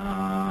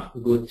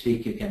good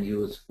trick you can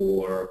use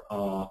for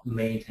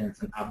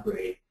maintenance and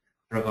upgrade,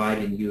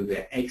 providing you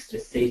the extra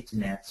safety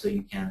net so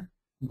you can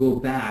go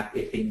back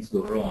if things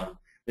go wrong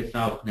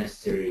without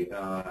necessarily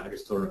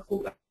restoring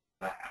full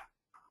backup.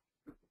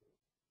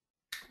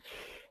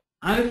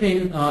 Other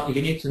thing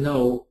you need to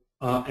know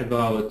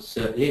about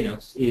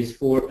Linux is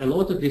for a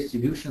lot of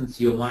distributions,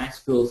 your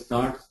MySQL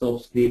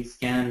start-stop scripts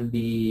can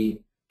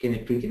be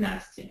pretty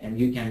nasty, and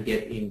you can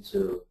get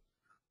into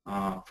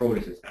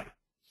problems with them.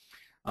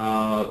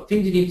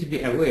 Things you need to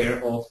be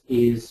aware of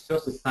is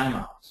first is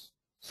timeouts.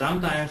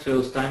 Sometimes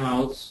those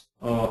timeouts,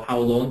 how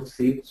long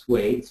scripts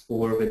wait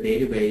for the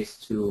database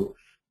to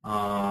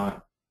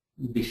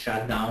be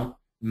shut down,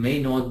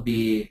 may not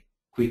be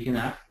quick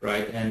enough,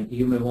 right? And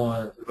you may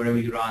want, wherever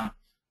you run,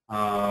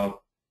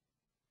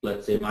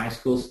 let's say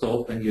MySQL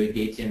stop, and you're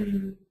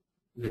getting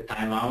the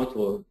timeout,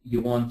 or you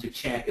want to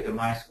check if the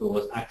MySQL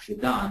was actually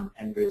done,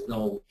 and there is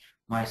no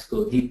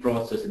MySQL deep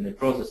process in the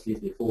process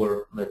list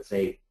before, let's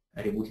say,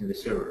 rebooting the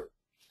server.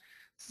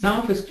 Some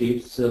of the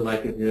scripts,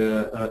 like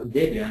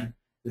Debian,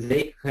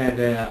 they have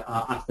an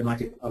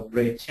automatic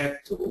upgrade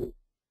check tool,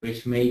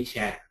 which may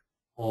check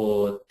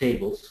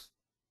tables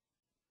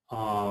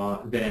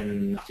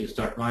then after you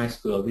start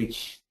MySQL,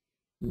 which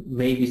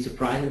may be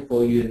surprising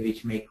for you and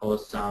which may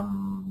cause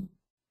some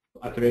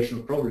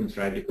operational problems,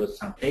 right? Because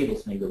some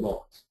tables may be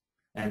locked,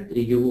 and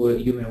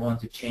you may want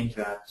to change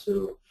that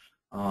to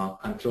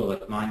control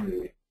it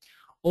manually.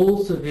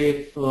 Also,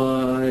 with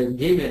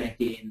Debian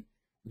again,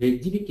 the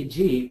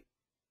DBKG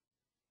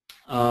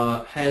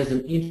has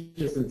an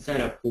interesting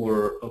setup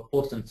for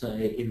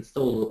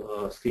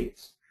post-install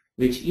scripts,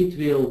 which it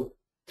will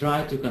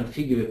try to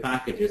configure the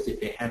packages if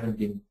they haven't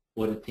been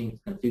things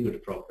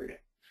configured properly.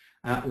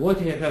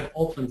 What you have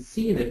often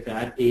seen with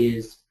that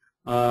is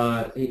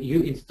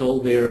you install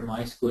their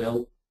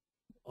MySQL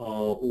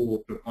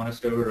or Percona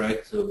server,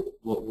 right, so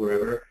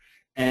wherever,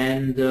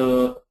 and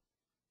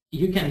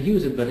you can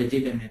use it, but it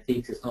didn't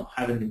think it's not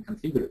haven't been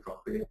configured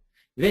properly.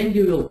 Then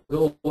you will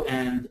go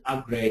and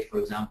upgrade, for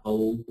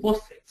example,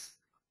 Postfix,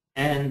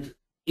 and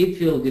it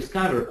will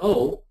discover,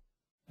 oh,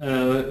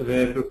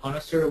 the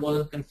Percona server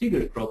wasn't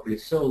configured properly,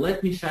 so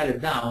let me shut it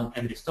down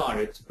and restart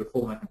it to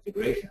perform a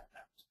configuration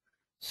attempt.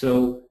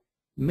 So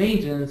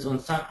maintenance on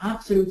some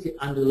absolutely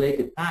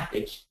unrelated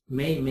package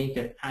may make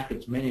a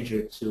package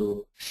manager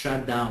to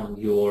shut down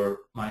your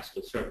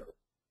MySQL server.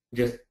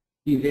 Just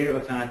be aware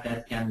of that.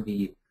 That can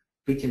be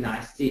pretty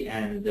nasty,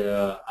 and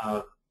there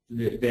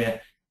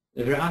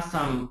are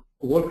some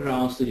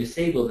workarounds to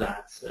disable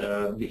that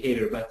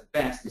behavior, but the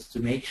best is to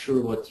make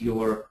sure what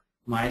your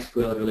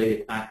MySQL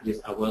related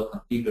packages are well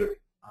configured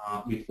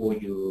before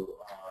you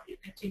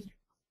continue.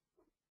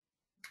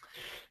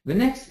 The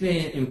next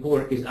thing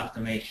important is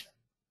automation.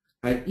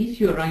 Right? If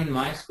you're running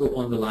MySQL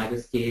on the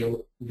lighter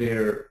scale,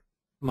 where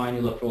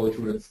manual approach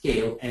wouldn't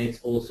scale, and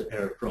it's also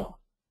error prone,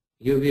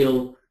 you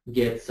will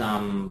get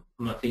some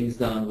things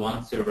done on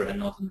one server and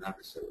not on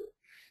another server.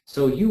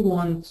 So you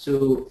want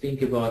to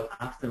think about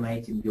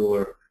automating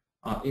your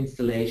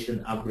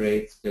installation,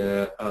 upgrades,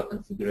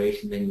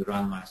 configuration when you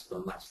run MySQL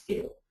on large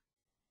scale.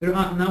 There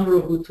are a number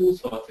of good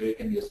tools out there. You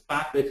can use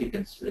Puppet, you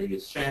can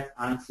use Chef,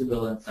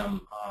 Ansible, and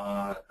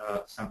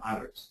some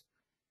others.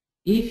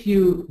 If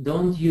you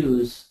don't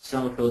use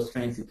some of those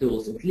fancy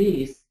tools, at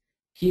least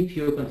keep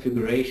your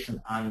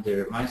configuration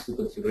under MySQL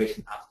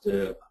configuration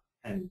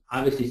and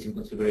other system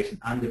configuration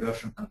under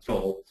version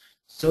control,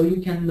 so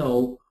you can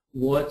know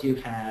what you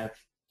have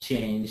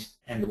changed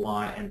and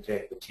why, and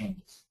track the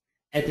changes.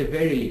 At the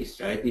very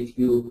least, right, if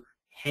you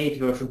hate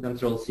version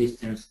control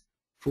systems,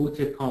 put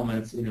the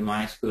comments in the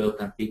MySQL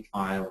config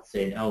file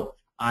saying, oh,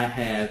 I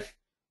have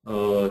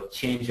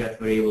changed that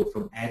variable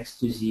from X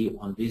to Z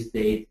on this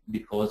date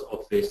because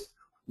of this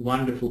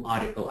wonderful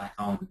article I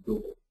found in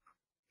Google.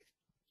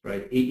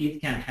 Right?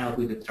 It can help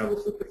with the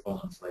troubleshoot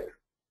performance later.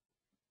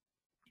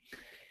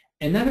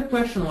 Another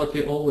question what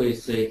we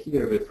always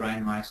hear with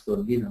running MySQL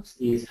on Linux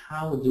is,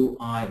 how do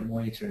I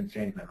monitor and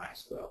train my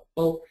MySQL?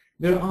 Well,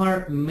 there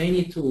are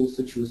many tools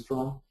to choose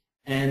from,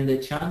 and the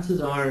chances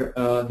are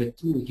the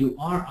tool you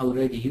are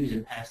already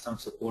using has some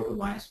support of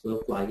MySQL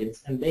plugins,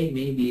 and they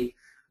may be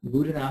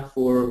good enough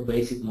for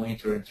basic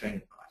monitoring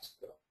training of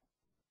MySQL.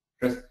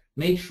 Just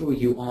make sure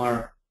you are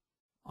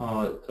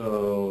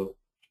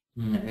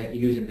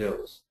using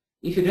those.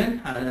 If you don't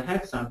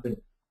have something,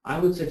 I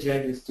would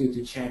suggest you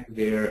to check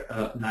their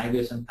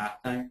Nagios and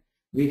Tactile.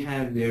 We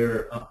have their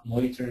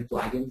monitoring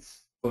plugins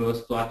for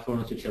those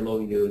platforms which allow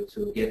you to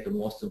get the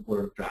most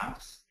important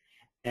graphs,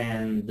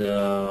 and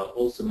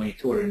also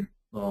monitoring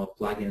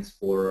plugins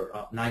for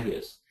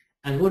Nagios.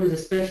 And what is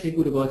especially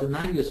good about the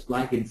Nagios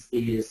plugins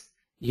is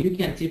you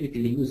can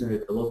typically use them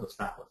with a lot of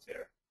stuff out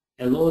there.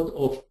 A lot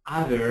of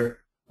other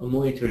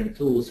monitoring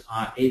tools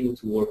are able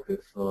to work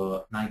with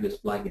Nagios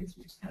plugins,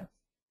 which is kind of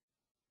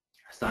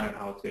standard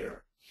out there.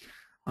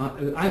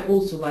 I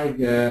also like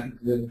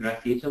the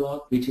Graphite a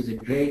lot, which is a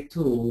great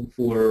tool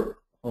for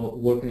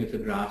working with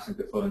the graphs and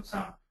performing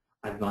some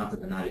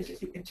advanced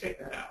analysis. You can check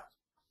that out.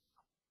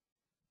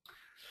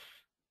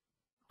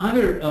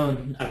 Other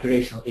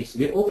operational issues,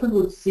 we often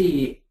would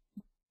see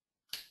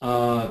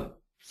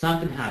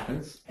something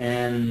happens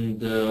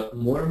and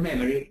more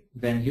memory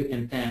than you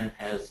intend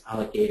has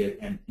allocated,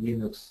 and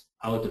Linux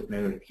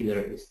out-of-memory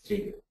killer is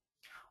triggered.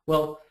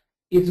 Well,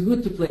 it's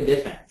good to play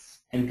defense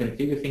and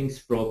configure things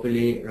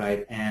properly,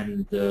 right,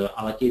 and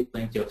allocate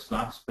plenty of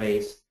swap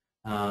space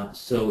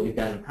so it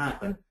doesn't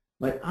happen.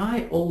 But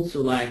I also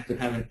like to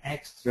have an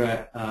extra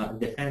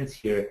defense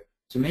here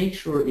to make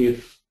sure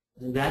if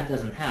that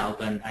doesn't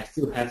help and I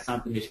still have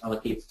something which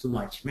allocates too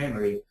much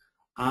memory,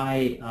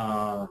 I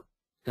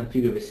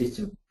configure the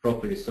system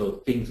properly so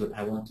things that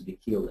I want to be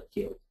killed are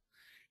killed.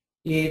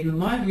 In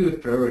my view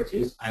of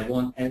priorities, I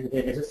want,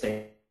 as I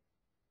say,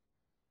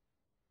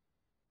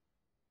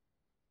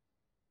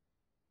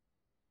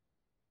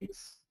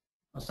 it's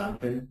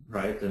something,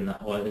 right, and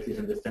or at least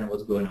understand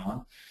what's going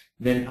on.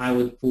 Then I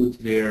would put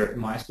their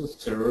MySQL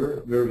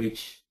server,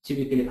 which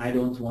typically I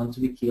don't want to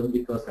be killed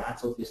because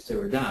that's what this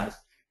server does.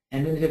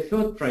 And then the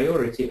third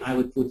priority, I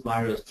would put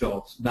various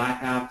jobs,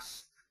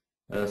 backups,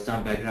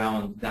 some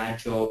background that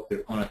job,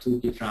 Percona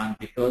toolkit run,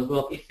 because,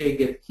 well, if they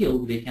get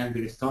killed, they can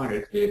be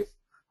restarted with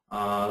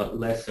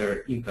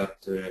lesser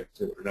impact to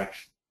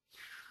production.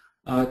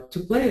 To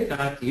play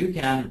that, you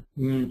can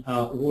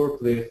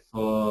work with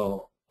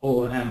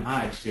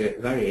OMH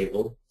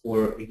variable for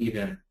a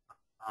given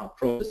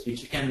process,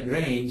 which can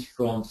range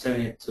from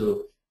 70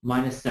 to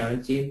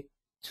 -17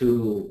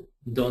 to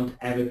don't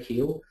ever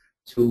kill,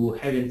 to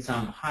having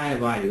some higher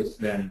values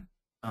than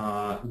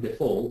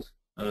default,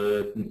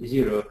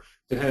 0,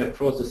 to have a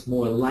process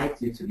more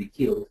likely to be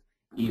killed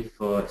if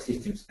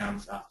systems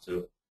comes up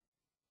to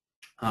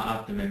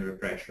after memory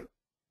pressure.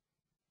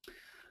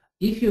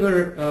 If you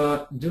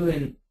are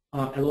doing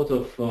a lot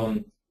of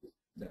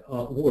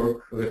work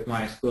with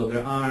MySQL,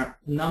 there are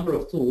a number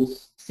of tools,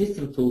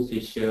 system tools,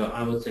 which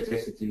I would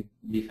suggest you to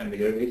be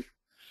familiar with.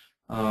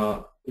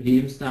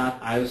 VMstat,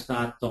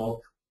 IOStat, Talk,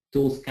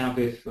 tools come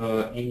with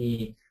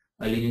any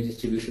Linux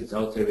distributions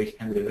out there which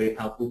can be very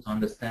helpful to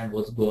understand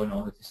what's going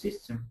on with the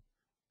system.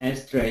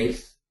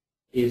 strace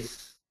is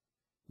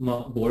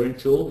a boring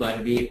tool,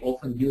 but we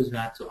often use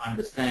that to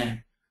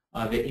understand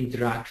the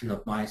interaction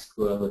of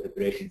MySQL with the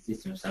operation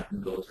system if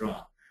something goes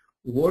wrong.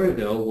 Worry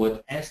though,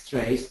 what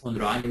strace on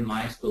running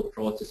MySQL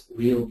process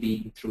will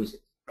be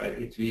intrusive, right?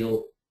 It will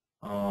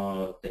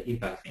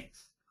impact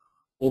things.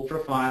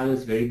 OProfile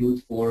is very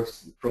good for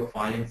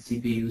profiling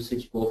CPU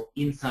usage both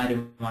inside of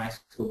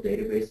MySQL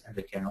database and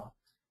the kernel.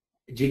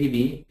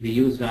 GDB, we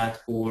use that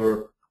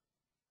for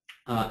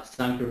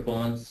some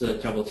performance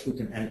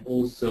troubleshooting and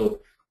also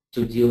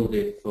to deal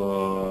with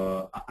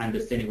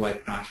understanding why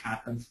crash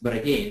happens. But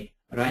again,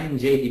 running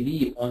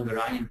JDB on the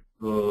running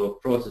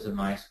process in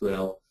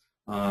MySQL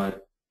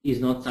is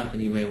not something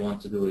you may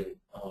want to do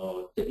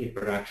in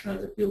production,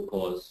 as it will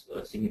cause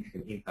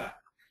significant impact.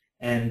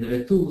 And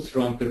the tools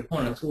from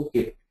Percona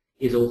toolkit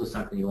is also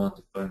something you want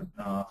to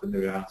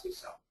familiarize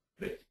yourself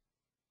with.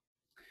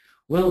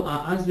 Well,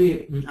 as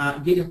we are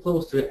getting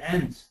close to the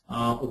end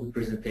of the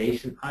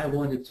presentation, I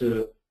wanted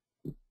to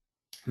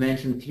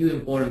mention a few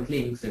important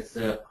links as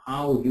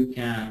how you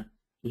can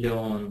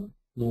learn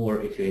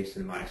more if you're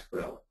interested in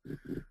MySQL.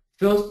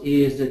 First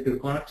is the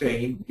Percona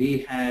training. We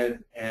have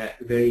a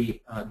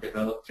very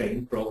developed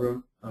training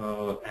program,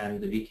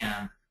 and we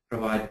can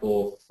provide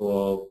both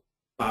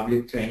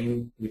public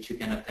training, which you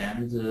can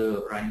attend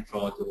running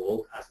throughout the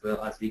world, as well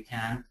as we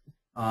can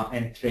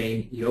and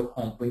train your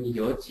company,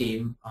 your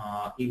team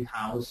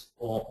in-house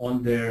or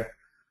on their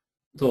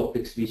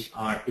topics which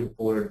are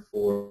important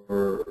for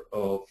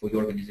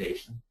your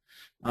organization.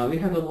 We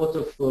have a lot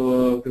of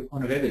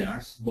Percona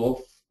webinars,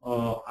 both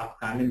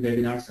upcoming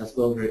webinars as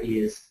well. There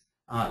is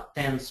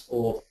tens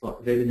of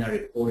webinar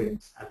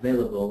recordings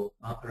available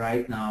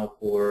right now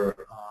for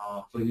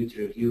you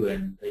to review,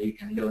 and you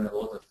can learn a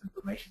lot of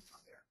information from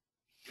there.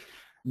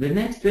 The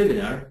next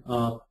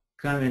webinar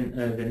coming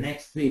the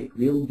next week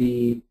will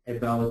be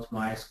about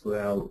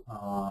MySQL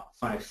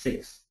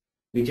 5.6.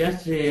 We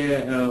just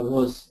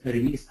was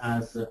released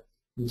as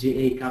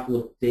GA a couple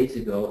of days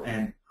ago,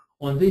 and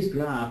on this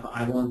graph,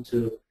 I want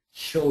to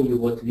show you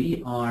what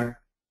we are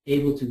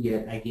able to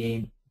get,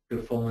 again,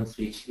 performance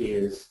which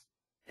is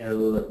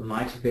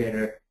much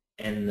better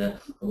and,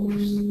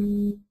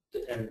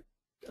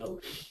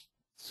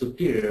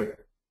 superior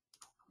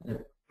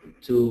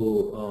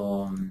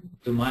to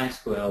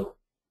MySQL,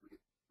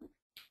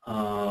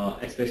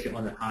 especially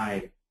on a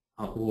high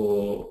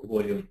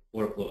volume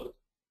workload.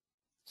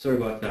 Sorry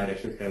about that. I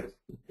should have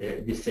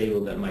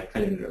disabled my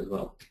calendar as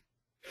well.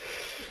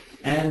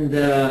 And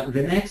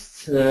the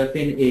next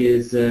thing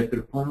is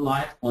Percona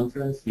Live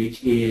conference,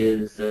 which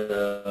is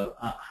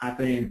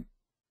happening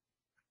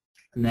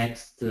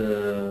next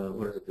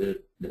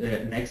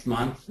next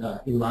month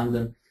in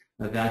London.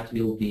 That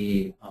will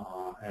be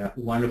a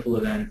wonderful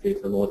event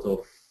with a lot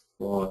of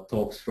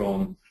talks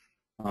from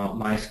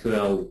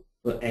MySQL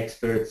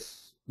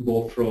experts,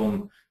 both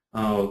from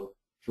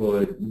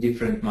for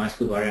different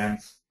MySQL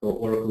variants. So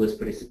Oracle is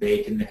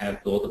participating. We have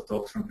a lot of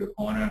talks from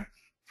Percona,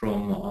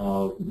 from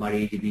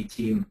MariaDB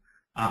team,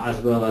 as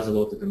well as a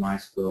lot of the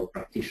MySQL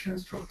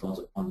practitioners from tons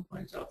of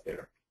endpoints out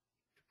there.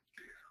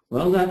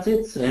 Well, that's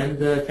it, and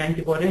thank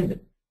you for attending.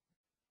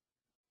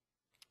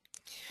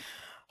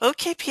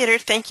 Okay, Peter,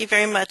 thank you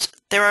very much.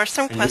 There are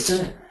some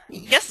questions.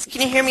 Yes,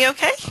 can you hear me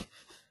okay?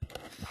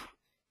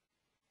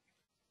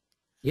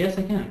 Yes,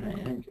 I can.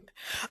 Thank you.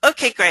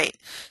 Okay, great.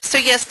 So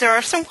yes, there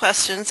are some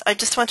questions. I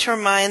just want to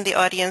remind the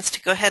audience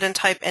to go ahead and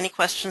type any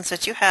questions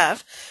that you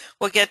have.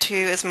 We'll get to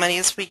as many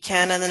as we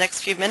can in the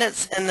next few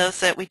minutes, and those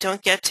that we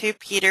don't get to,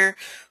 Peter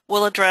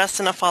will address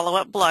in a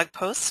follow-up blog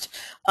post.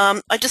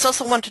 I just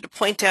also wanted to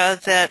point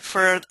out that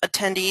for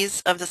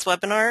attendees of this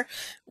webinar,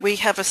 we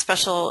have a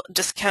special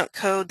discount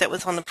code that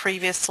was on the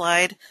previous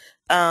slide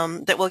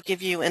that will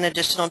give you an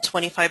additional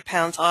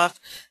 £25 off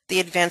the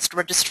advanced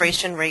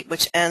registration rate,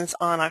 which ends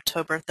on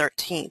October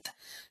 13th.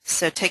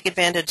 So take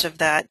advantage of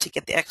that to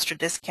get the extra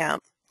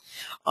discount.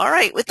 All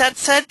right, with that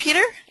said,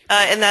 Peter,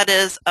 and that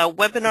is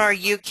Webinar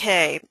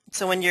UK.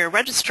 So when you're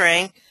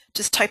registering,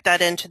 just type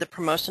that into the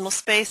promotional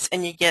space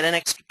and you get an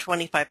extra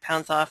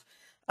 £25 off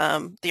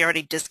the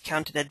already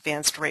discounted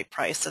advanced rate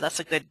price. So that's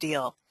a good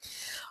deal.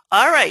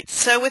 All right,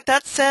 so with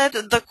that said,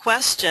 the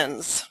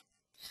questions.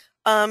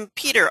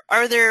 Peter,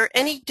 are there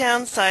any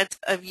downsides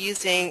of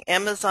using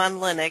Amazon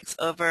Linux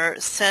over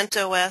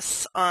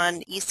CentOS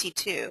on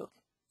EC2?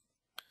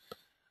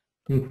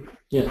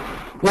 Yeah,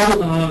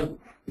 well,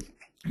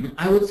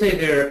 I would say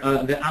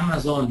the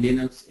Amazon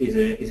Linux is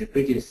a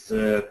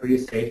pretty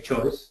safe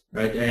choice,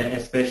 right?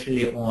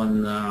 Especially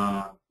on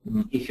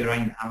if you're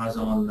running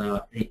Amazon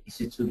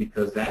EC2,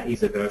 because that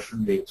is a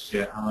version which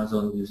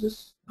Amazon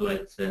uses,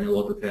 like a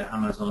lot of the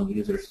Amazon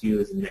users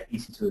use in the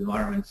EC2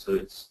 environment. So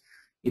it's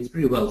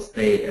pretty well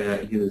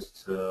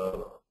used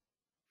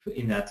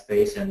in that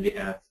space, and we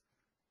have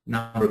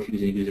number of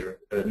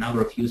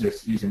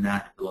users using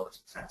that with a lot of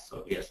success.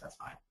 So yes, that's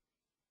fine.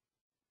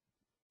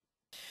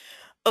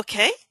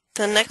 Okay,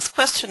 the next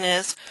question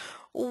is,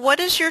 what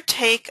is your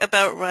take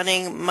about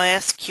running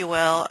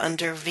MySQL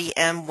under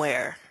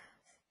VMware?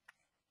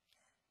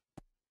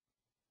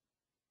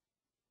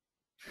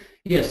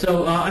 Yeah,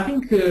 so I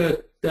think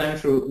to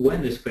answer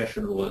when this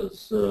question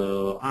was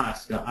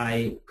asked,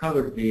 I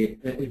covered the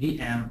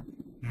VM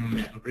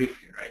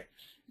briefly, right?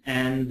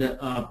 And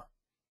I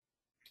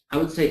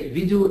would say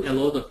we do a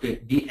lot of the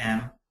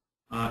VM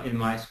in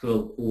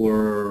MySQL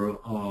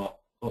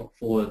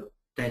for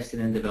testing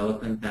and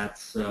development.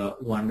 That's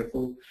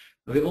wonderful.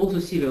 We also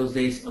see those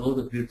days a lot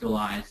of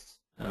virtualized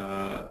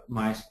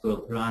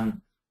MySQL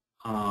run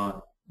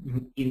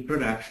in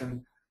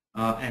production,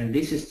 and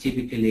this is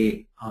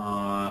typically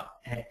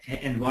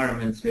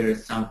environments where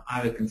some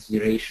other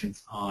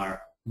considerations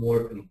are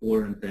more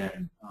important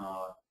than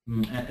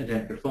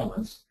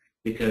performance,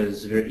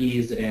 because there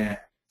is a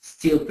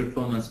still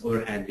performance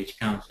overhead which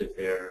comes with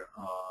their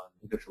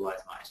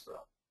virtualized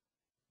MySQL.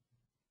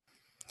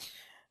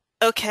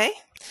 Okay.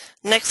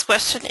 Next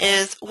question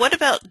is, what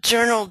about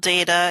journal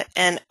data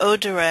and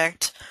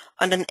ODirect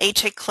on an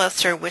HA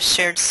cluster with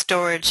shared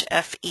storage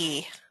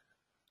FE?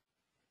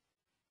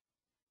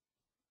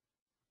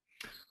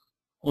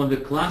 On the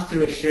cluster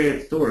with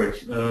shared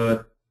storage,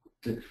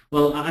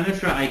 well, I'm not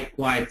sure I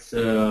quite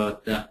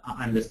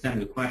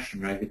understand the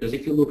question, right? Because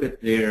if you look at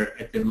the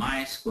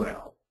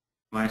MySQL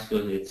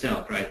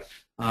itself, right,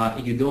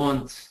 you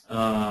don't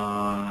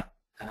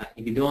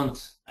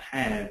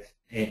have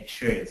a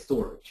shared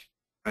storage,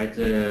 right?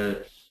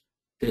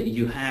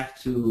 You have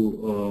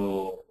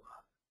to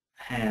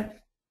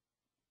have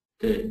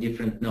the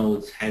different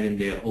nodes having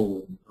their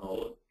own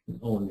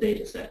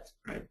data set,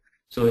 right?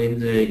 So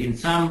in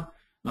some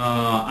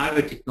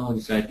other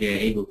technologies, right, they are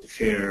able to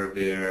share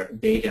their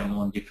data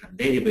among different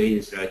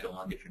databases, right,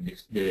 among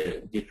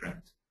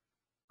different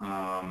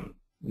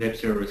web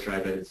servers,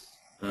 right?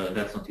 But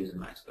that's not using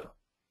MySQL.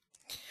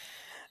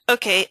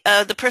 Okay,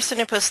 the person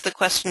who posted the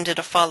question did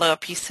a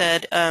follow-up. He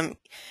said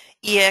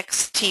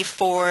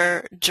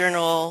ext4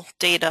 journal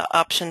data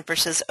option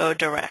versus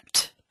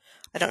ODirect.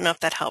 I don't know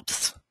if that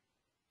helps.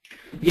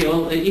 Yeah,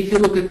 well, if you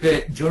look at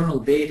the journal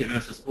data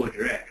versus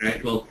ODirect,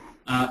 right, well,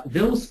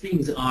 those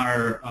things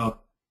are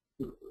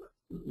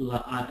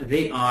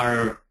they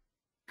are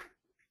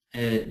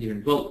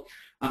different. Well,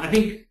 I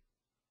think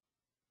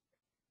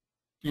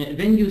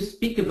when you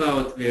speak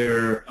about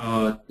their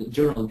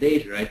journal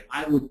data, right,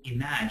 I would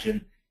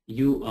imagine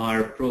you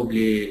are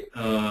probably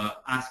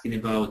asking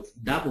about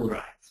double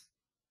writes,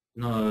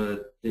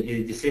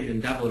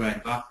 disabling double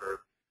write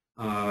buffer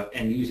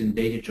and using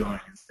data journal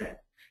instead.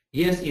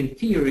 Yes, in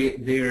theory,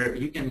 there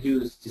you can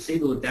use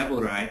disable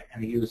double write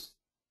and use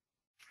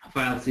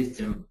file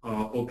system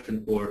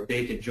option for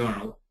data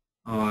journal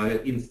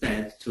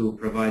instead to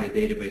provide a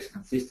database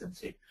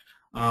consistency.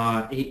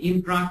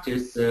 In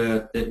practice,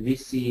 that we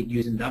see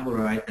using double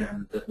write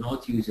and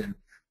not using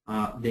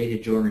data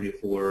journal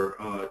for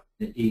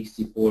the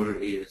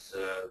ext4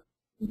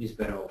 is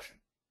better option.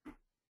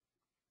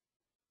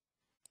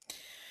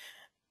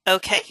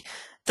 Okay.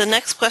 The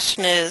next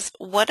question is,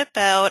 what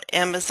about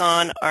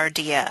Amazon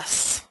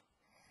RDS?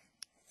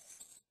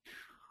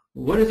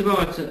 What is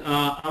about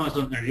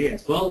Amazon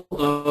RDS? Well,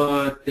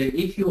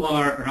 if you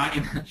are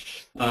running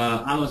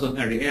Amazon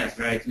RDS,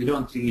 right, you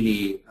don't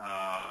really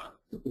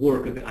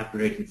work with the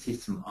operating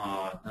system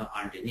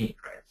underneath,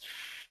 right?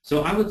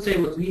 So I would say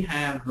what we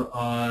have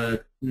a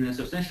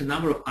substantial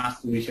number of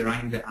customers which are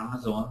running the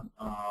Amazon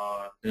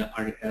the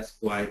RDS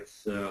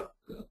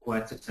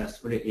quite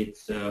successfully.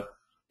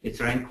 It's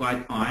running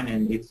quite fine,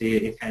 and it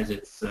has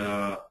its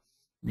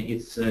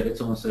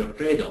own sort of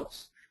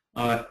trade-offs.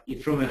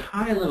 From a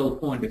high-level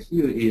point of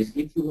view, is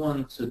if you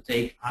want to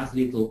take as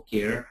little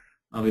care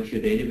with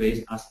your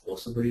database as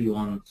possible, you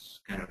want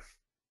kind of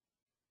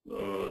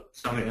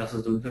somebody else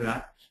is doing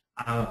that.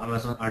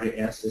 Amazon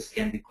RDS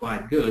can be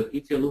quite good.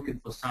 If you're looking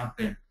for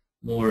something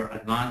more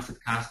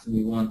advanced custom,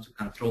 you want to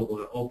control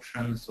other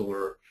options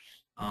or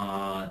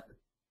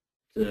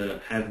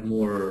to have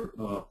more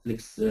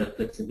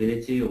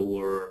flexibility,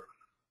 or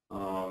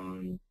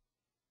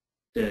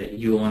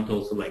you want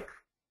also like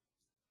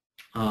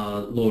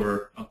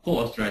lower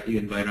cost, right?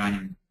 Even by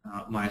running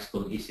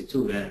MySQL and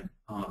EC2, then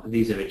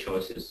these are the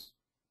choices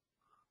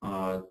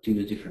to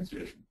use different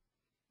solutions.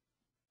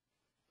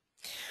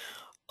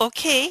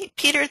 Okay,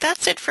 Peter,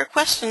 that's it for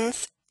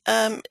questions.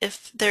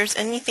 If there's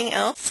anything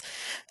else,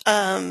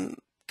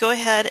 go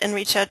ahead and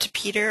reach out to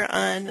Peter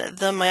on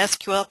the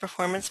MySQL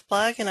Performance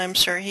blog, and I'm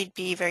sure he'd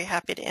be very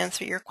happy to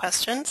answer your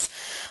questions.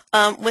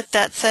 With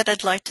that said,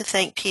 I'd like to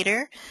thank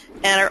Peter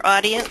and our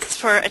audience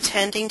for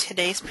attending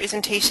today's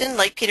presentation.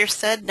 Like Peter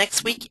said,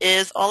 next week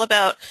is all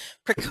about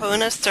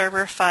Percona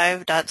Server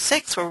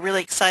 5.6. We're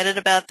really excited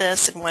about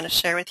this and want to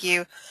share with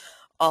you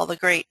all the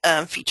great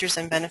features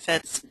and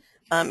benefits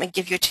and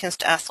give you a chance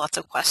to ask lots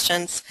of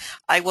questions.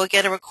 I will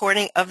get a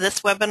recording of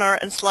this webinar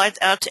and slides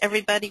out to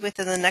everybody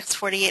within the next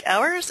 48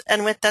 hours.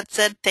 And with that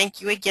said,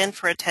 thank you again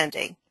for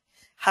attending.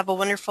 Have a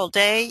wonderful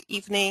day,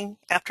 evening,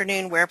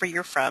 afternoon, wherever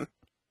you're from.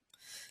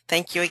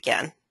 Thank you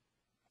again.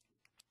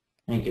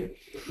 Thank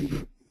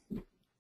you.